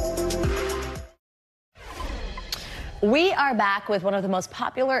 We are back with one of the most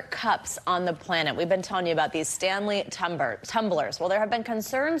popular cups on the planet. We've been telling you about these Stanley tumblers. Well, there have been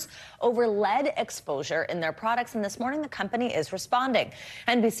concerns over lead exposure in their products, and this morning the company is responding.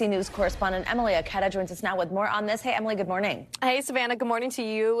 NBC News correspondent Emily Aketa joins us now with more on this. Hey, Emily, good morning. Hey, Savannah, good morning to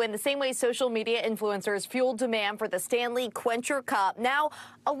you. In the same way social media influencers fueled demand for the Stanley Quencher Cup, now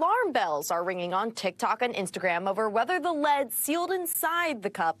alarm bells are ringing on TikTok and Instagram over whether the lead sealed inside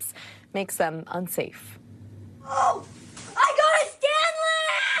the cups makes them unsafe. Oh, I got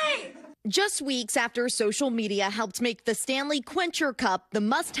a Stanley! Just weeks after social media helped make the Stanley Quencher Cup the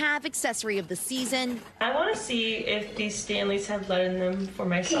must-have accessory of the season, I want to see if these Stanleys have lead in them for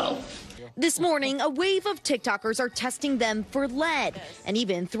myself. This morning, a wave of TikTokers are testing them for lead and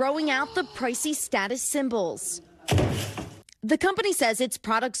even throwing out the pricey status symbols. The company says its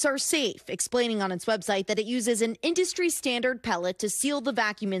products are safe, explaining on its website that it uses an industry-standard pellet to seal the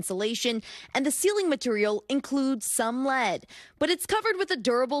vacuum insulation, and the sealing material includes some lead. But it's covered with a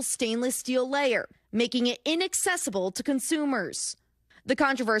durable stainless steel layer, making it inaccessible to consumers. The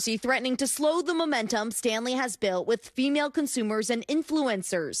controversy threatening to slow the momentum Stanley has built with female consumers and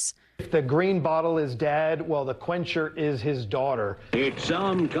influencers. If the green bottle is dad, well, the Quencher is his daughter. It's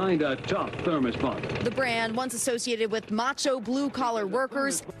some kind of tough thermos bottle. The brand, once associated with macho blue-collar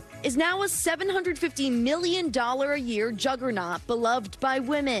workers, is now a $750 million a year juggernaut beloved by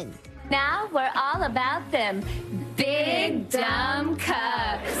women. Now we're all about them big dumb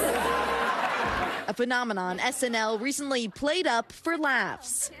cups. A phenomenon SNL recently played up for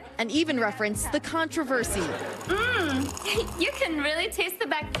laughs and even referenced the controversy. You can really taste the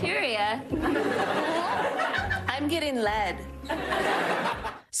bacteria. I'm getting lead.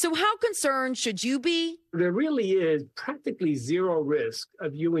 So how concerned should you be? There really is practically zero risk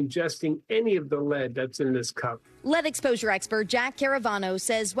of you ingesting any of the lead that's in this cup. Lead exposure expert Jack Caravano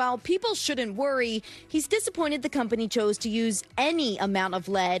says while people shouldn't worry, he's disappointed the company chose to use any amount of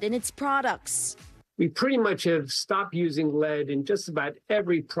lead in its products. We pretty much have stopped using lead in just about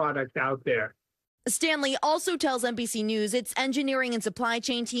every product out there. Stanley also tells NBC News its engineering and supply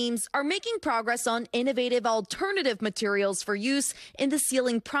chain teams are making progress on innovative alternative materials for use in the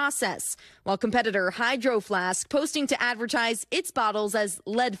sealing process, while competitor Hydro Flask posting to advertise its bottles as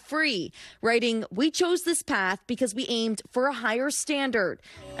lead-free, writing, "We chose this path because we aimed for a higher standard."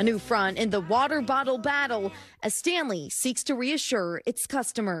 A new front in the water bottle battle as Stanley seeks to reassure its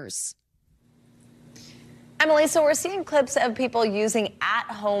customers. Emily, so we're seeing clips of people using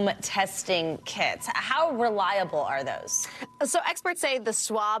at-home testing kits. How reliable are those? So experts say the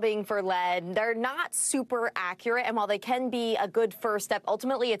swabbing for lead, they're not super accurate. And while they can be a good first step,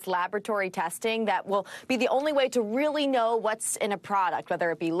 ultimately it's laboratory testing that will be the only way to really know what's in a product,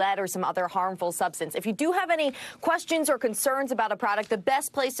 whether it be lead or some other harmful substance. If you do have any questions or concerns about a product, the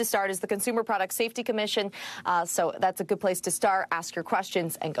best place to start is the Consumer Product Safety Commission. So that's a good place to start. Ask your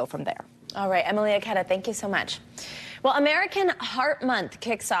questions and go from there. All right, Emily Aketa, thank you so much. Well, American Heart Month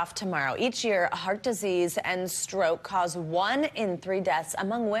kicks off tomorrow. Each year, heart disease and stroke cause 1 in 3 deaths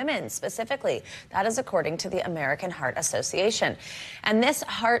among women specifically. That is according to the American Heart Association. And this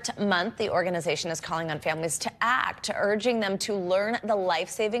Heart Month, the organization is calling on families to act, urging them to learn the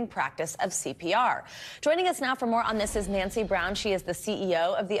life-saving practice of CPR. Joining us now for more on this is Nancy Brown. She is the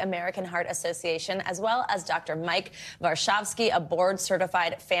CEO of the American Heart Association, as well as Dr. Mike Varshavsky, a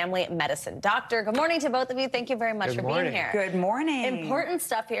board-certified family medicine doctor. Good morning to both of you. Thank you very much for being here. Good morning. Important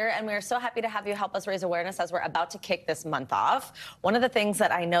stuff here, and we're so happy to have you help us raise awareness as we're about to kick this month off. One of the things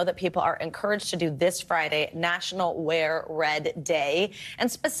that I know that people are encouraged to do this Friday, National Wear Red Day, and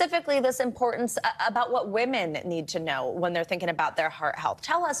specifically this importance about what women need to know when they're thinking about their heart health.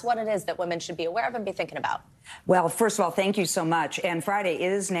 Tell us what it is that women should be aware of and be thinking about. Well, first of all, thank you so much. And Friday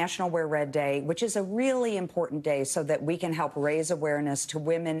is National Wear Red Day, which is a really important day so that we can help raise awareness to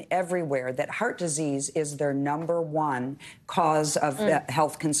women everywhere that heart disease is their #1 cause of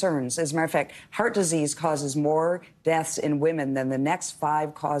health concerns. As a matter of fact, heart disease causes more deaths in women than the next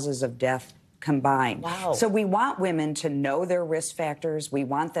 5 causes of death combined. Wow. So we want women to know their risk factors. We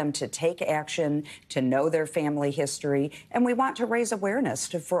want them to take action, to know their family history, and we want to raise awareness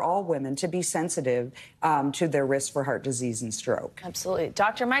for all women to be sensitive to their risk for heart disease and stroke. Absolutely.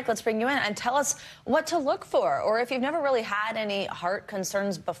 Dr. Mike, let's bring you in and tell us what to look for, or if you've never really had any heart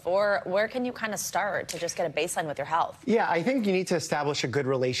concerns before, where can you kind of start to just get a baseline with your health? Yeah, I think you need to establish a good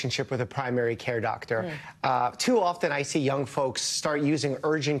relationship with a primary care doctor. Too often I see young folks start using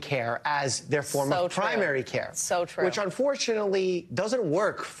urgent care as their form of primary care. So true. Which unfortunately doesn't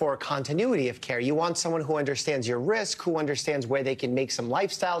work for continuity of care. You want someone who understands your risk, who understands where they can make some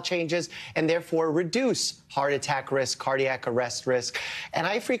lifestyle changes and therefore reduce heart attack risk, cardiac arrest risk. And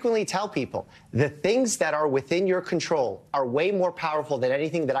I frequently tell people the things that are within your control are way more powerful than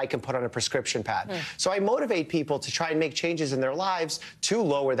anything that I can put on a prescription pad. So I motivate people to try and make changes in their lives to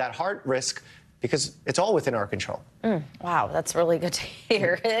lower that heart risk, because it's all within our control. Wow, that's really good to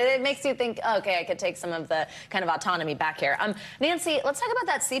hear. It makes you think, okay, I could take some of the kind of autonomy back here. Nancy, let's talk about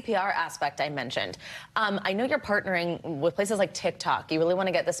that CPR aspect I mentioned. I know you're partnering with places like TikTok. You really want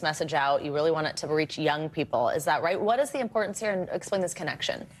to get this message out. You really want it to reach young people. Is that right? What is the importance here? And explain this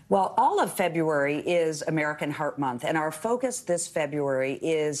connection. Well, all of February is American Heart Month, and our focus this February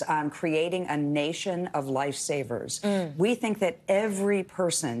is on creating a nation of lifesavers. We think that every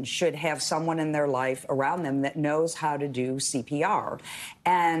person should have someone in their life around them that knows how to do CPR.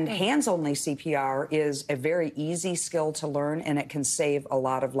 And hands-only CPR is a very easy skill to learn, and it can save a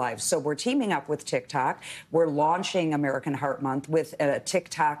lot of lives. So we're teaming up with TikTok. We're launching American Heart Month with a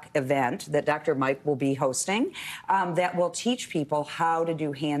TikTok event that Dr. Mike will be hosting that will teach people how to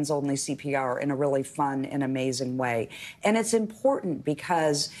do hands-only CPR in a really fun and amazing way. And it's important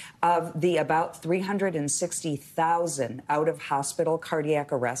because of the about 360,000 out-of-hospital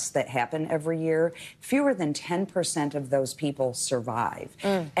cardiac arrests that happen every year, fewer than 10% of those people survive.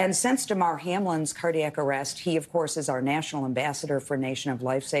 And since Damar Hamlin's cardiac arrest, he, of course, is our national ambassador for Nation of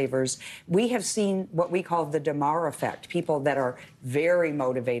Lifesavers, we have seen what we call the Damar effect, people that are very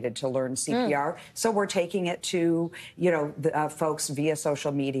motivated to learn CPR. So we're taking it to, the, folks via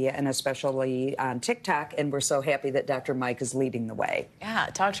social media and especially on TikTok, and we're so happy that Dr. Mike is leading the way. Yeah,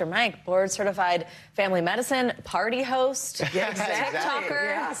 Dr. Mike, board-certified family medicine, party host, TikToker.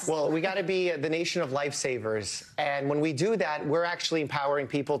 Yes. Well, we got to be the nation of lifesavers, and when we do that, we're actually empowering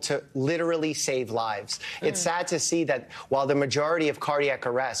people to literally save lives. It's sad to see that while the majority of cardiac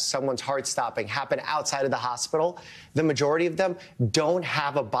arrests, someone's heart stopping, happen outside of the hospital, the majority of them don't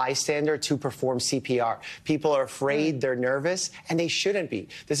have a bystander to perform CPR. People are afraid, they're nervous, and they shouldn't be.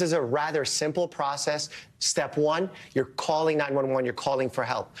 This is a rather simple process. Step one, you're calling 911, you're calling for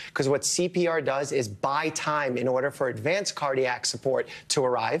help. Because what CPR does is buy time in order for advanced cardiac support to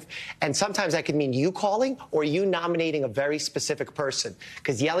arrive. And sometimes that could mean you calling or you nominating a very specific person.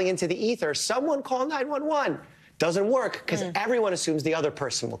 Because yelling into the ether, someone call 911, doesn't work because everyone assumes the other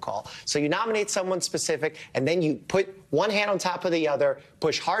person will call. So you nominate someone specific, and then you put one hand on top of the other,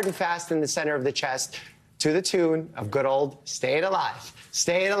 push hard and fast in the center of the chest to the tune of good old Stay It Alive,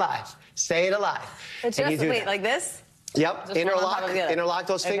 Stay It Alive, Stay It Alive. Just wait, like this? Yep, Just interlock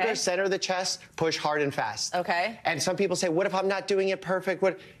those fingers, center of the chest, push hard and fast. Okay. And some people say, what if I'm not doing it perfect?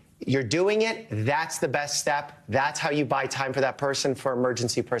 What? You're doing it, that's the best step. That's how you buy time for that person, for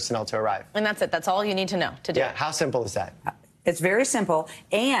emergency personnel to arrive. And that's it. That's all you need to know to do. Yeah, how simple is that? It's very simple,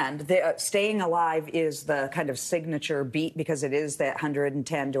 and the, staying alive is the kind of signature beat because it is that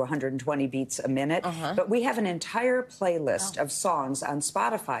 110 to 120 beats a minute. But we have an entire playlist of songs on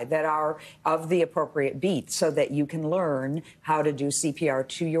Spotify that are of the appropriate beat so that you can learn how to do CPR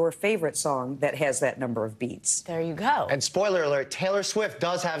to your favorite song that has that number of beats. There you go. And spoiler alert, Taylor Swift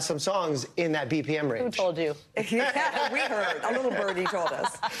does have some songs in that BPM range. Who told you? Yeah, we heard. A little birdie told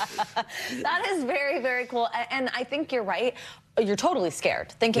us. That is very, very cool. And I think you're right. You're totally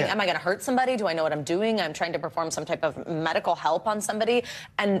scared, thinking, am I going to hurt somebody? Do I know what I'm doing? I'm trying to perform some type of medical help on somebody.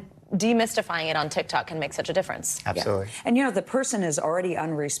 And demystifying it on TikTok can make such a difference. Absolutely. And, the person is already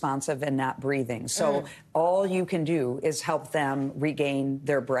unresponsive and not breathing. So all you can do is help them regain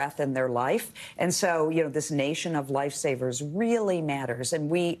their breath and their life. And so, this nation of lifesavers really matters. And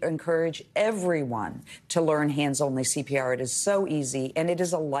we encourage everyone to learn hands-only CPR. It is so easy, and it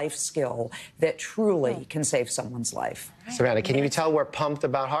is a life skill that truly can save someone's life. Savannah, can you tell we're pumped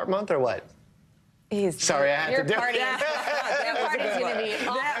about Heart Month or what? Sorry, I had to do it. Your party's going to be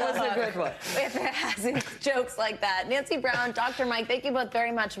off That was a good one. if it has jokes like that. Nancy Brown, Dr. Mike, thank you both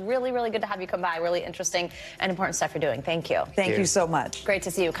very much. Really, really good to have you come by. Really interesting and important stuff you're doing. Thank you. Thank you so much. Great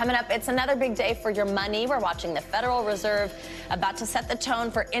to see you. Coming up, it's another big day for your money. We're watching the Federal Reserve about to set the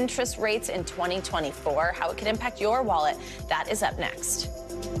tone for interest rates in 2024, how it could impact your wallet. That is up next.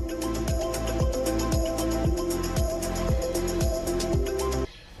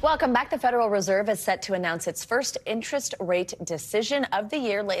 Welcome back. The Federal Reserve is set to announce its first interest rate decision of the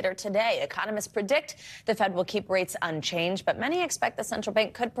year later today. Economists predict the Fed will keep rates unchanged, but many expect the central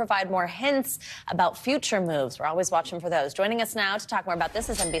bank could provide more hints about future moves. We're always watching for those. Joining us now to talk more about this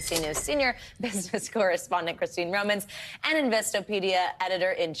is NBC News senior business correspondent Christine Romans and Investopedia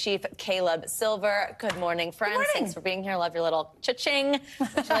editor-in-chief Caleb Silver. Good morning, friends. Good morning. Thanks for being here. Love your little cha-ching.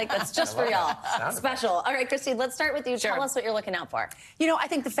 That's just for y'all. Special. All right, Christine, let's start with you. Sure. Tell us what you're looking out for. You know, I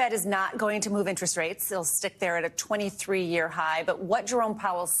think the Fed is not going to move interest rates. They'll stick there at a 23-year high. But what Jerome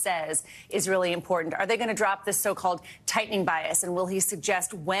Powell says is really important. Are they going to drop this so-called tightening bias? And will he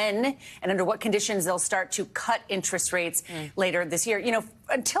suggest when and under what conditions they'll start to cut interest rates later this year? You know,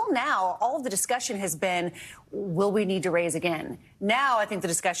 until now, all of the discussion has been, will we need to raise again? Now, I think the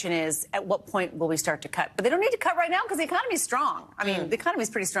discussion is, at what point will we start to cut? But they don't need to cut right now because the economy is strong. I mean, the economy is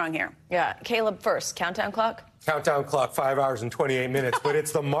pretty strong here. Yeah. Caleb first. Countdown clock? Countdown clock, 5 hours and 28 minutes. But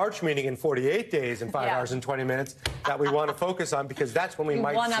it's the March meeting in 48 days and 5 hours and 20 minutes that we want to focus on, because that's when we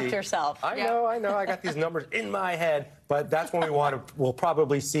might see. You one-upped yourself. I know. I got these numbers in my head. But that's when we'll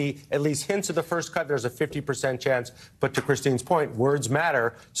probably see at least hints of the first cut. There's a 50% chance. But to Christine's point, words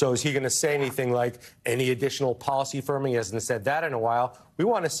matter. So is he going to say anything like any additional policy firming? He hasn't said that in a while. We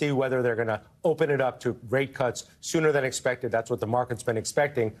want to see whether they're going to open it up to rate cuts sooner than expected. That's what the market's been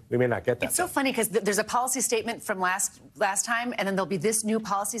expecting. We may not get that. It's so funny because there's a policy statement from last time, and then there'll be this new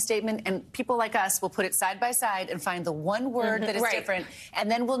policy statement, and people like us will put it side by side and find the one word that is different, and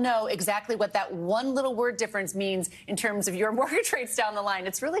then we'll know exactly what that one little word difference means in terms of your mortgage rates down the line.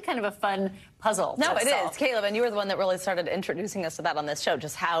 It's really kind of a fun puzzle. No, it is. Caleb, and you were the one that really started introducing us to that on this show,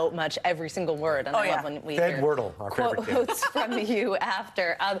 just how much every single word. And I love when we hear Wordle, our quotes from you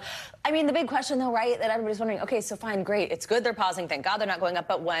after. I mean, the big question, though, right, that everybody's wondering, okay, so fine, great, it's good they're pausing, thank God they're not going up,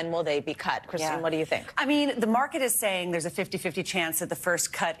 but when will they be cut? Kristen, what do you think? I mean, the market is saying there's a 50-50 chance that the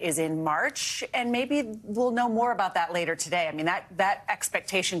first cut is in March, and maybe we'll know more about that later today. I mean, that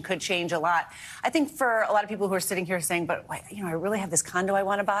expectation could change a lot. I think for a lot of people who are sitting here saying, but, you know, I really have this condo I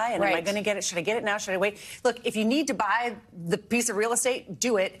want to buy, and am I going to get it? Should I get it now? Should I wait? Look, if you need to buy the piece of real estate,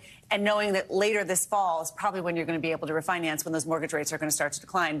 do it. And knowing that later this fall is probably when you're going to be able to refinance, when those mortgage rates are going to start to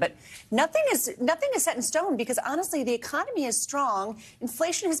decline. But nothing is set in stone, because honestly, the economy is strong.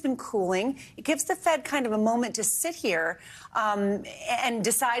 Inflation has been cooling. It gives the Fed kind of a moment to sit here and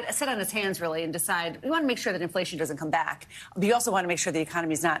decide, sit on its hands really, and decide. We want to make sure that inflation doesn't come back. But you also want to make sure the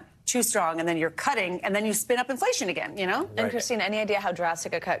economy is not too strong, and then you're cutting, and then you spin up inflation again, you know? And Christine, any idea how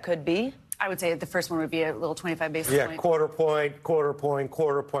drastic a cut could be? I would say the first one would be a little 25 basis point. Yeah, quarter point.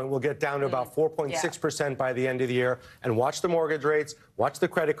 We'll get down to about 4.6% by the end of the year. And watch the mortgage rates, watch the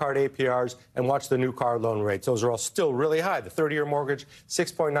credit card APRs, and watch the new car loan rates. Those are all still really high. The 30-year mortgage,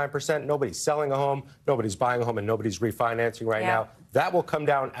 6.9%. Nobody's selling a home, nobody's buying a home, and nobody's refinancing right now. That will come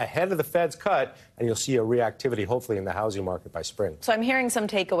down ahead of the Fed's cut, and you'll see a reactivity, hopefully, in the housing market by spring. So I'm hearing some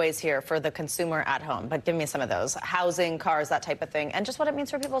takeaways here for the consumer at home, but give me some of those. Housing, cars, that type of thing, and just what it means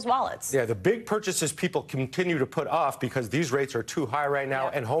for people's wallets. Yeah, the big purchases people continue to put off because these rates are too high right now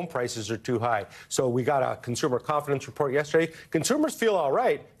and home prices are too high. So we got a consumer confidence report yesterday. Consumers feel all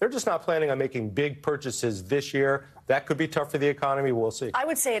right. They're just not planning on making big purchases this year. That could be tough for the economy. We'll see. I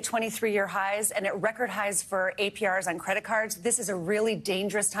would say at 23-year highs and at record highs for APRs on credit cards, this is a really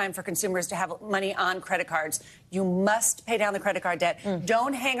dangerous time for consumers to have money on credit cards. You must pay down the credit card debt.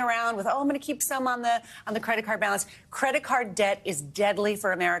 Don't hang around with, I'm going to keep some on the credit card balance. Credit card debt is deadly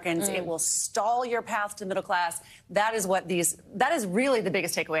for Americans. It will stall your path to middle class. That is really the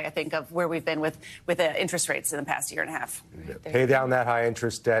biggest takeaway, I think, of where we've been with interest rates in the past year and a half. Pay down that high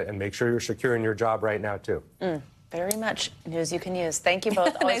interest debt and make sure you're securing your job right now, too. Very much news you can use. Thank you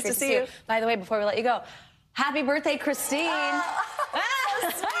both. Always Nice great to see you. By the way, before we let you go, happy birthday, Christine.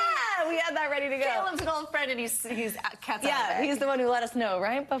 We had that ready to go. Caleb's an old friend, and he's cat's Yeah, he's the one who let us know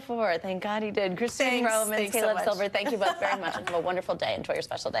right before. Thank God he did. Christine Romans, Caleb Silver, thank you both very much, and have a wonderful day. Enjoy your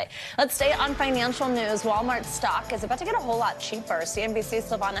special day. Let's stay on financial news. Walmart stock is about to get a whole lot cheaper.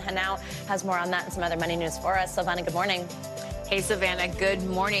 CNBC's Silvana Hanau has more on that and some other money news for us. Silvana, good morning. Hey, Savannah, good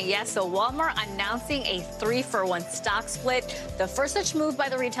morning. Yes, so Walmart announcing a 3-for-1 stock split, the first such move by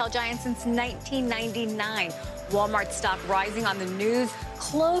the retail giant since 1999. Walmart stock rising on the news,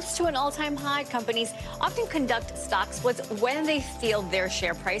 close to an all-time high. Companies often conduct stock splits when they feel their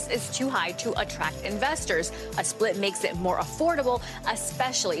share price is too high to attract investors. A split makes it more affordable,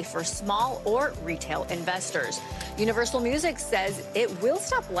 especially for small or retail investors. Universal Music says it will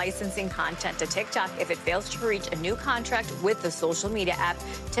stop licensing content to TikTok if it fails to reach a new contract with the social media app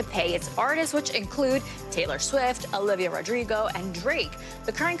to pay its artists, which include Taylor Swift, Olivia Rodrigo, and Drake.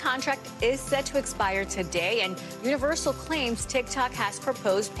 The current contract is set to expire today, and Universal claims TikTok has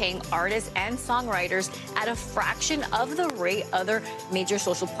proposed paying artists and songwriters at a fraction of the rate other major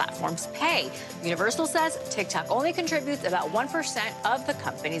social platforms pay. Universal says TikTok only contributes about 1% of the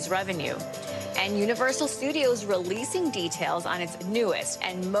company's revenue. And Universal Studios releasing details on its newest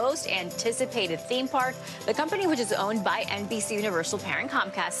and most anticipated theme park. The company, which is owned by NBC Universal parent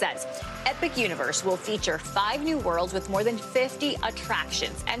Comcast, says Epic Universe will feature 5 new worlds with more than 50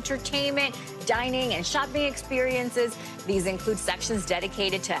 attractions, entertainment, dining, and shopping experiences. These include sections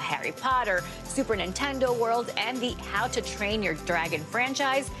dedicated to Harry Potter, Super Nintendo World, and the How to Train Your Dragon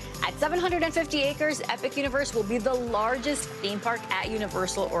franchise. At 750 acres, Epic Universe will be the largest theme park at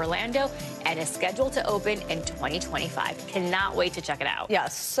Universal Orlando and is scheduled to open in 2025. Cannot wait to check it out. Yeah,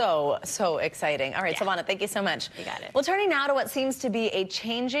 so exciting. All right, Savannah, thank you so much. You got it. Well, turning now to what seems to be a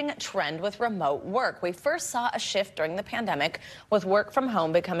changing trend with remote work. We first saw a shift during the pandemic, with work from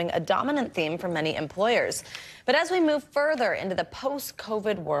home becoming a dominant theme for many employers. But as we move further into the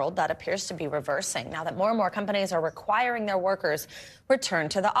post-COVID world, that appears to be reversing now that more and more companies are requiring their workers return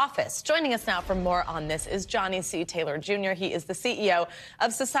to the office. Joining us now for more on this is Johnny C. Taylor Jr. He is the CEO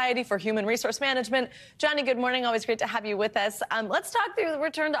of Society for Human Resource Management. Johnny, good morning. Always great to have you with us. Let's talk through the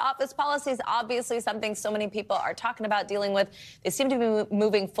return to office policies. Obviously, something so many people are talking about, dealing with. They seem to be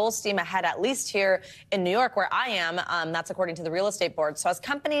moving full steam ahead, at least here in New York, where I am. That's according to the real estate board. So as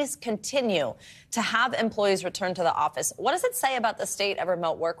companies continue to have employees return to the office, what does it say about the state of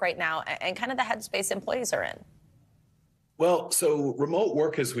remote work right now and kind of the headspace employees are in? Well, so remote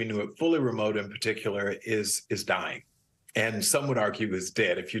work as we knew it, fully remote in particular, is dying. And some would argue is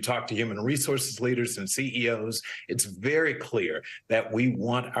dead. If you talk to human resources leaders and CEOs, it's very clear that we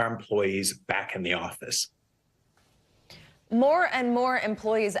want our employees back in the office. More and more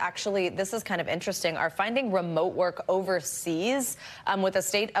employees, actually, this is kind of interesting, are finding remote work overseas, with a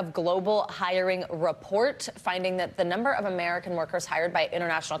State of Global Hiring report finding that the number of American workers hired by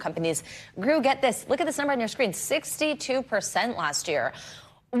international companies grew, get this, look at this number on your screen, 62% last year.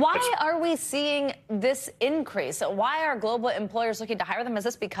 Why are we seeing this increase? Why are global employers looking to hire them? Is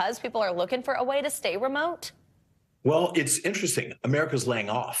this because people are looking for a way to stay remote? Well, it's interesting. America's laying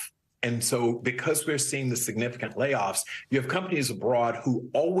off. And so because we're seeing the significant layoffs, you have companies abroad who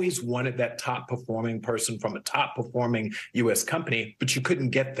always wanted that top performing person from a top performing U.S. company, but you couldn't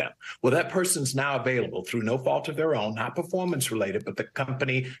get them. Well, that person's now available through no fault of their own, not performance related, but the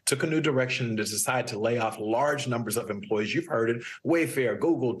company took a new direction and decided to lay off large numbers of employees. You've heard it. Wayfair,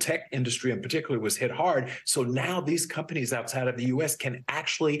 Google, tech industry in particular was hit hard. So now these companies outside of the U.S. can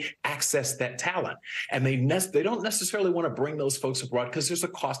actually access that talent. And they don't necessarily want to bring those folks abroad because there's a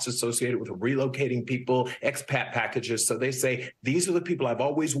cost associated with relocating people, expat packages. So they say, these are the people I've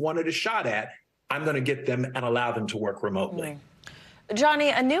always wanted a shot at. I'm going to get them and allow them to work remotely.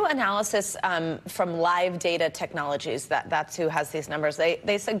 Johnny, a new analysis from Live Data Technologies, that's who has these numbers,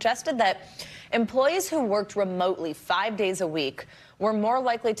 they suggested that employees who worked remotely 5 days a week were more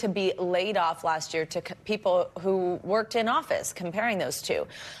likely to be laid off last year to people who worked in office, comparing those two.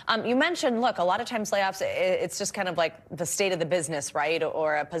 You mentioned, look, a lot of times layoffs, it's just kind of like the state of the business, right?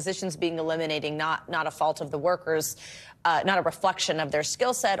 Or positions being eliminated, not a fault of the workers, not a reflection of their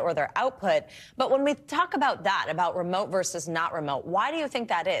skill set or their output. But when we talk about that, about remote versus not remote, why do you think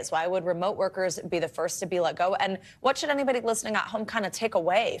that is? Why would remote workers be the first to be let go? And what should anybody listening at home kind of take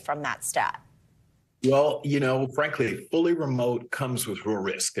away from that stat? Well, you know, frankly, fully remote comes with real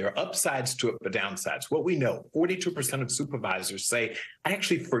risk. There are upsides to it, but downsides. What we know, 42% of supervisors say, I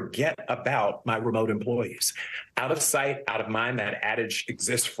actually forget about my remote employees. Out of sight, out of mind, that adage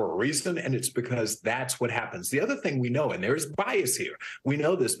exists for a reason, and it's because that's what happens. The other thing we know, and there is bias here, we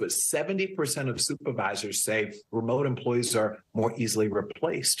know this, but 70% of supervisors say remote employees are more easily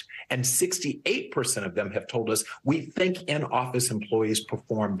replaced. And 68% of them have told us we think in-office employees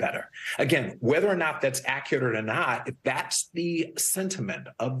perform better. Again, whether or not that's accurate or not, if that's the sentiment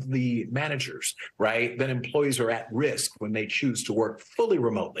of the managers, right, then employees are at risk when they choose to work fully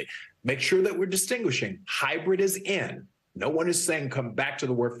remotely. Make sure that we're distinguishing. Hybrid is in. No one is saying come back to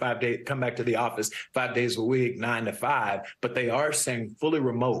the work 5 days, come back to the office 5 days a week, 9 to 5, but they are saying fully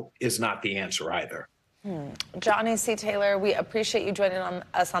remote is not the answer either. Johnny C. Taylor, we appreciate you joining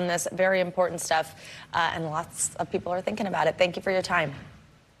us on this very important stuff, and lots of people are thinking about it. Thank you for your time.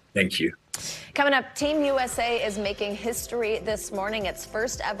 Thank you. Coming up, Team USA is making history this morning. Its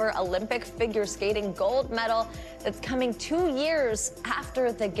first ever Olympic figure skating gold medal that's coming 2 years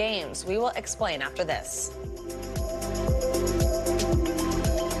after the games. We will explain after this.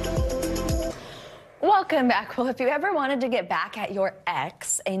 Welcome back. Well, if you ever wanted to get back at your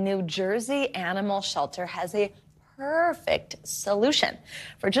ex, a New Jersey animal shelter has a perfect solution.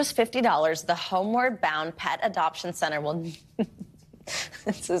 For just $50, the Homeward Bound Pet Adoption Center will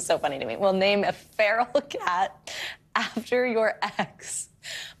This is so funny to me. We'll name a feral cat after your ex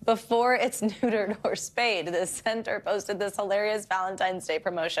before it's neutered or spayed. The center posted this hilarious Valentine's Day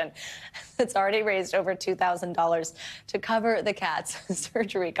promotion. It's already raised over $2,000 to cover the cat's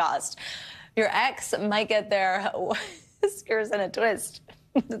surgery cost. Your ex might get their whiskers in a twist.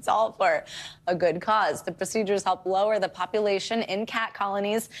 It's all for a good cause. The procedures help lower the population in cat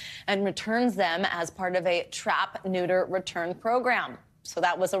colonies and returns them as part of a trap, neuter, return program. So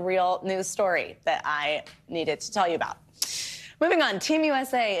that was a real news story that I needed to tell you about. Moving on, Team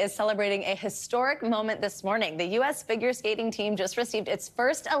USA is celebrating a historic moment this morning. The U.S. figure skating team just received its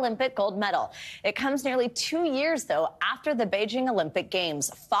first Olympic gold medal. It comes nearly 2 years, though, after the Beijing Olympic Games,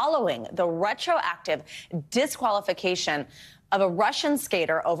 following the retroactive disqualification of a Russian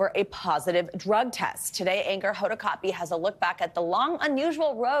skater over a positive drug test. Today, anchor Hoda Kotb has a look back at the long,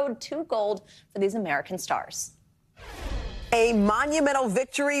 unusual road to gold for these American stars. A monumental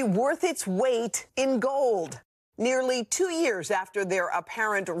victory worth its weight in gold. Nearly 2 years after their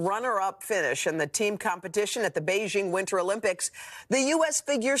apparent runner-up finish in the team competition at the Beijing Winter Olympics, the U.S.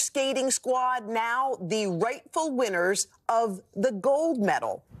 figure skating squad now the rightful winners of the gold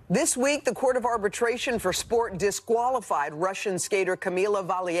medal. This week, the Court of Arbitration for Sport disqualified Russian skater Kamila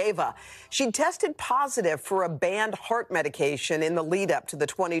Valieva. She tested positive for a banned heart medication in the lead-up to the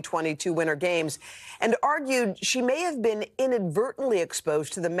 2022 Winter Games and argued she may have been inadvertently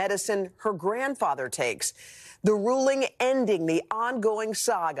exposed to the medicine her grandfather takes. The ruling ending the ongoing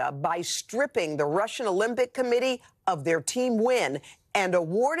saga by stripping the Russian Olympic Committee of their team win and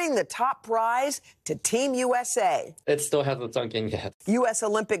awarding the top prize to Team USA. It still hasn't sunk in yet. U.S.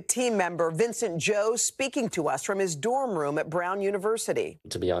 Olympic team member Vincent Joe speaking to us from his dorm room at Brown University.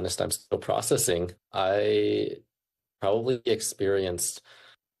 To be honest, I'm still processing. I probably experienced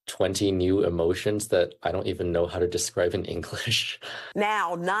 20 new emotions that I don't even know how to describe in English.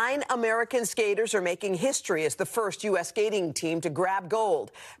 Now, 9 American skaters are making history as the first U.S. skating team to grab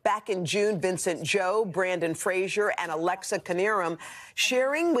gold. Back in June, Vincent Joe, Brandon Frazier, and Alexa Knierim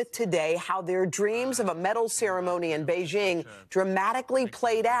sharing with Today how their dreams of a medal ceremony in Beijing dramatically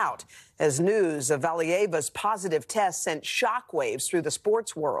played out as news of Valieva's positive test sent shockwaves through the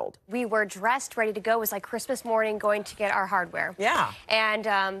sports world. We were dressed, ready to go. It was like Christmas morning going to get our hardware. Yeah.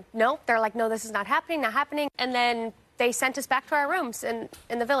 And no, they're like, no, this is not happening, not happening. And then they sent us back to our rooms in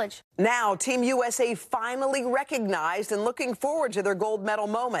the village. Now, Team USA finally recognized and looking forward to their gold medal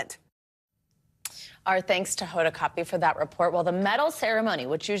moment. Our thanks to Hoda Kotb for that report. Well, the medal ceremony,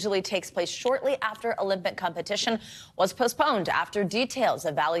 which usually takes place shortly after Olympic competition, was postponed after details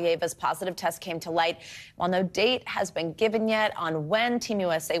of Valieva's positive test came to light. While no date has been given yet on when Team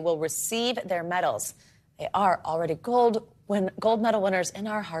USA will receive their medals, they are already gold medal winners in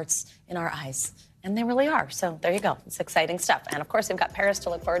our hearts, in our eyes. And they really are. So there you go. It's exciting stuff. And of course, we've got Paris to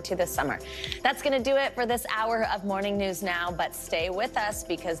look forward to this summer. That's going to do it for this hour of Morning News Now. But stay with us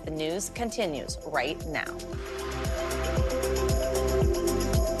because the news continues right now.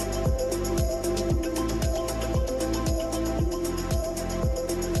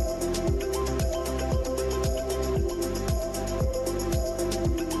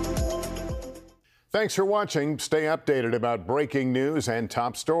 Thanks for watching. Stay updated about breaking news and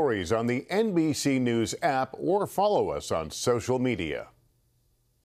top stories on the NBC News app or follow us on social media.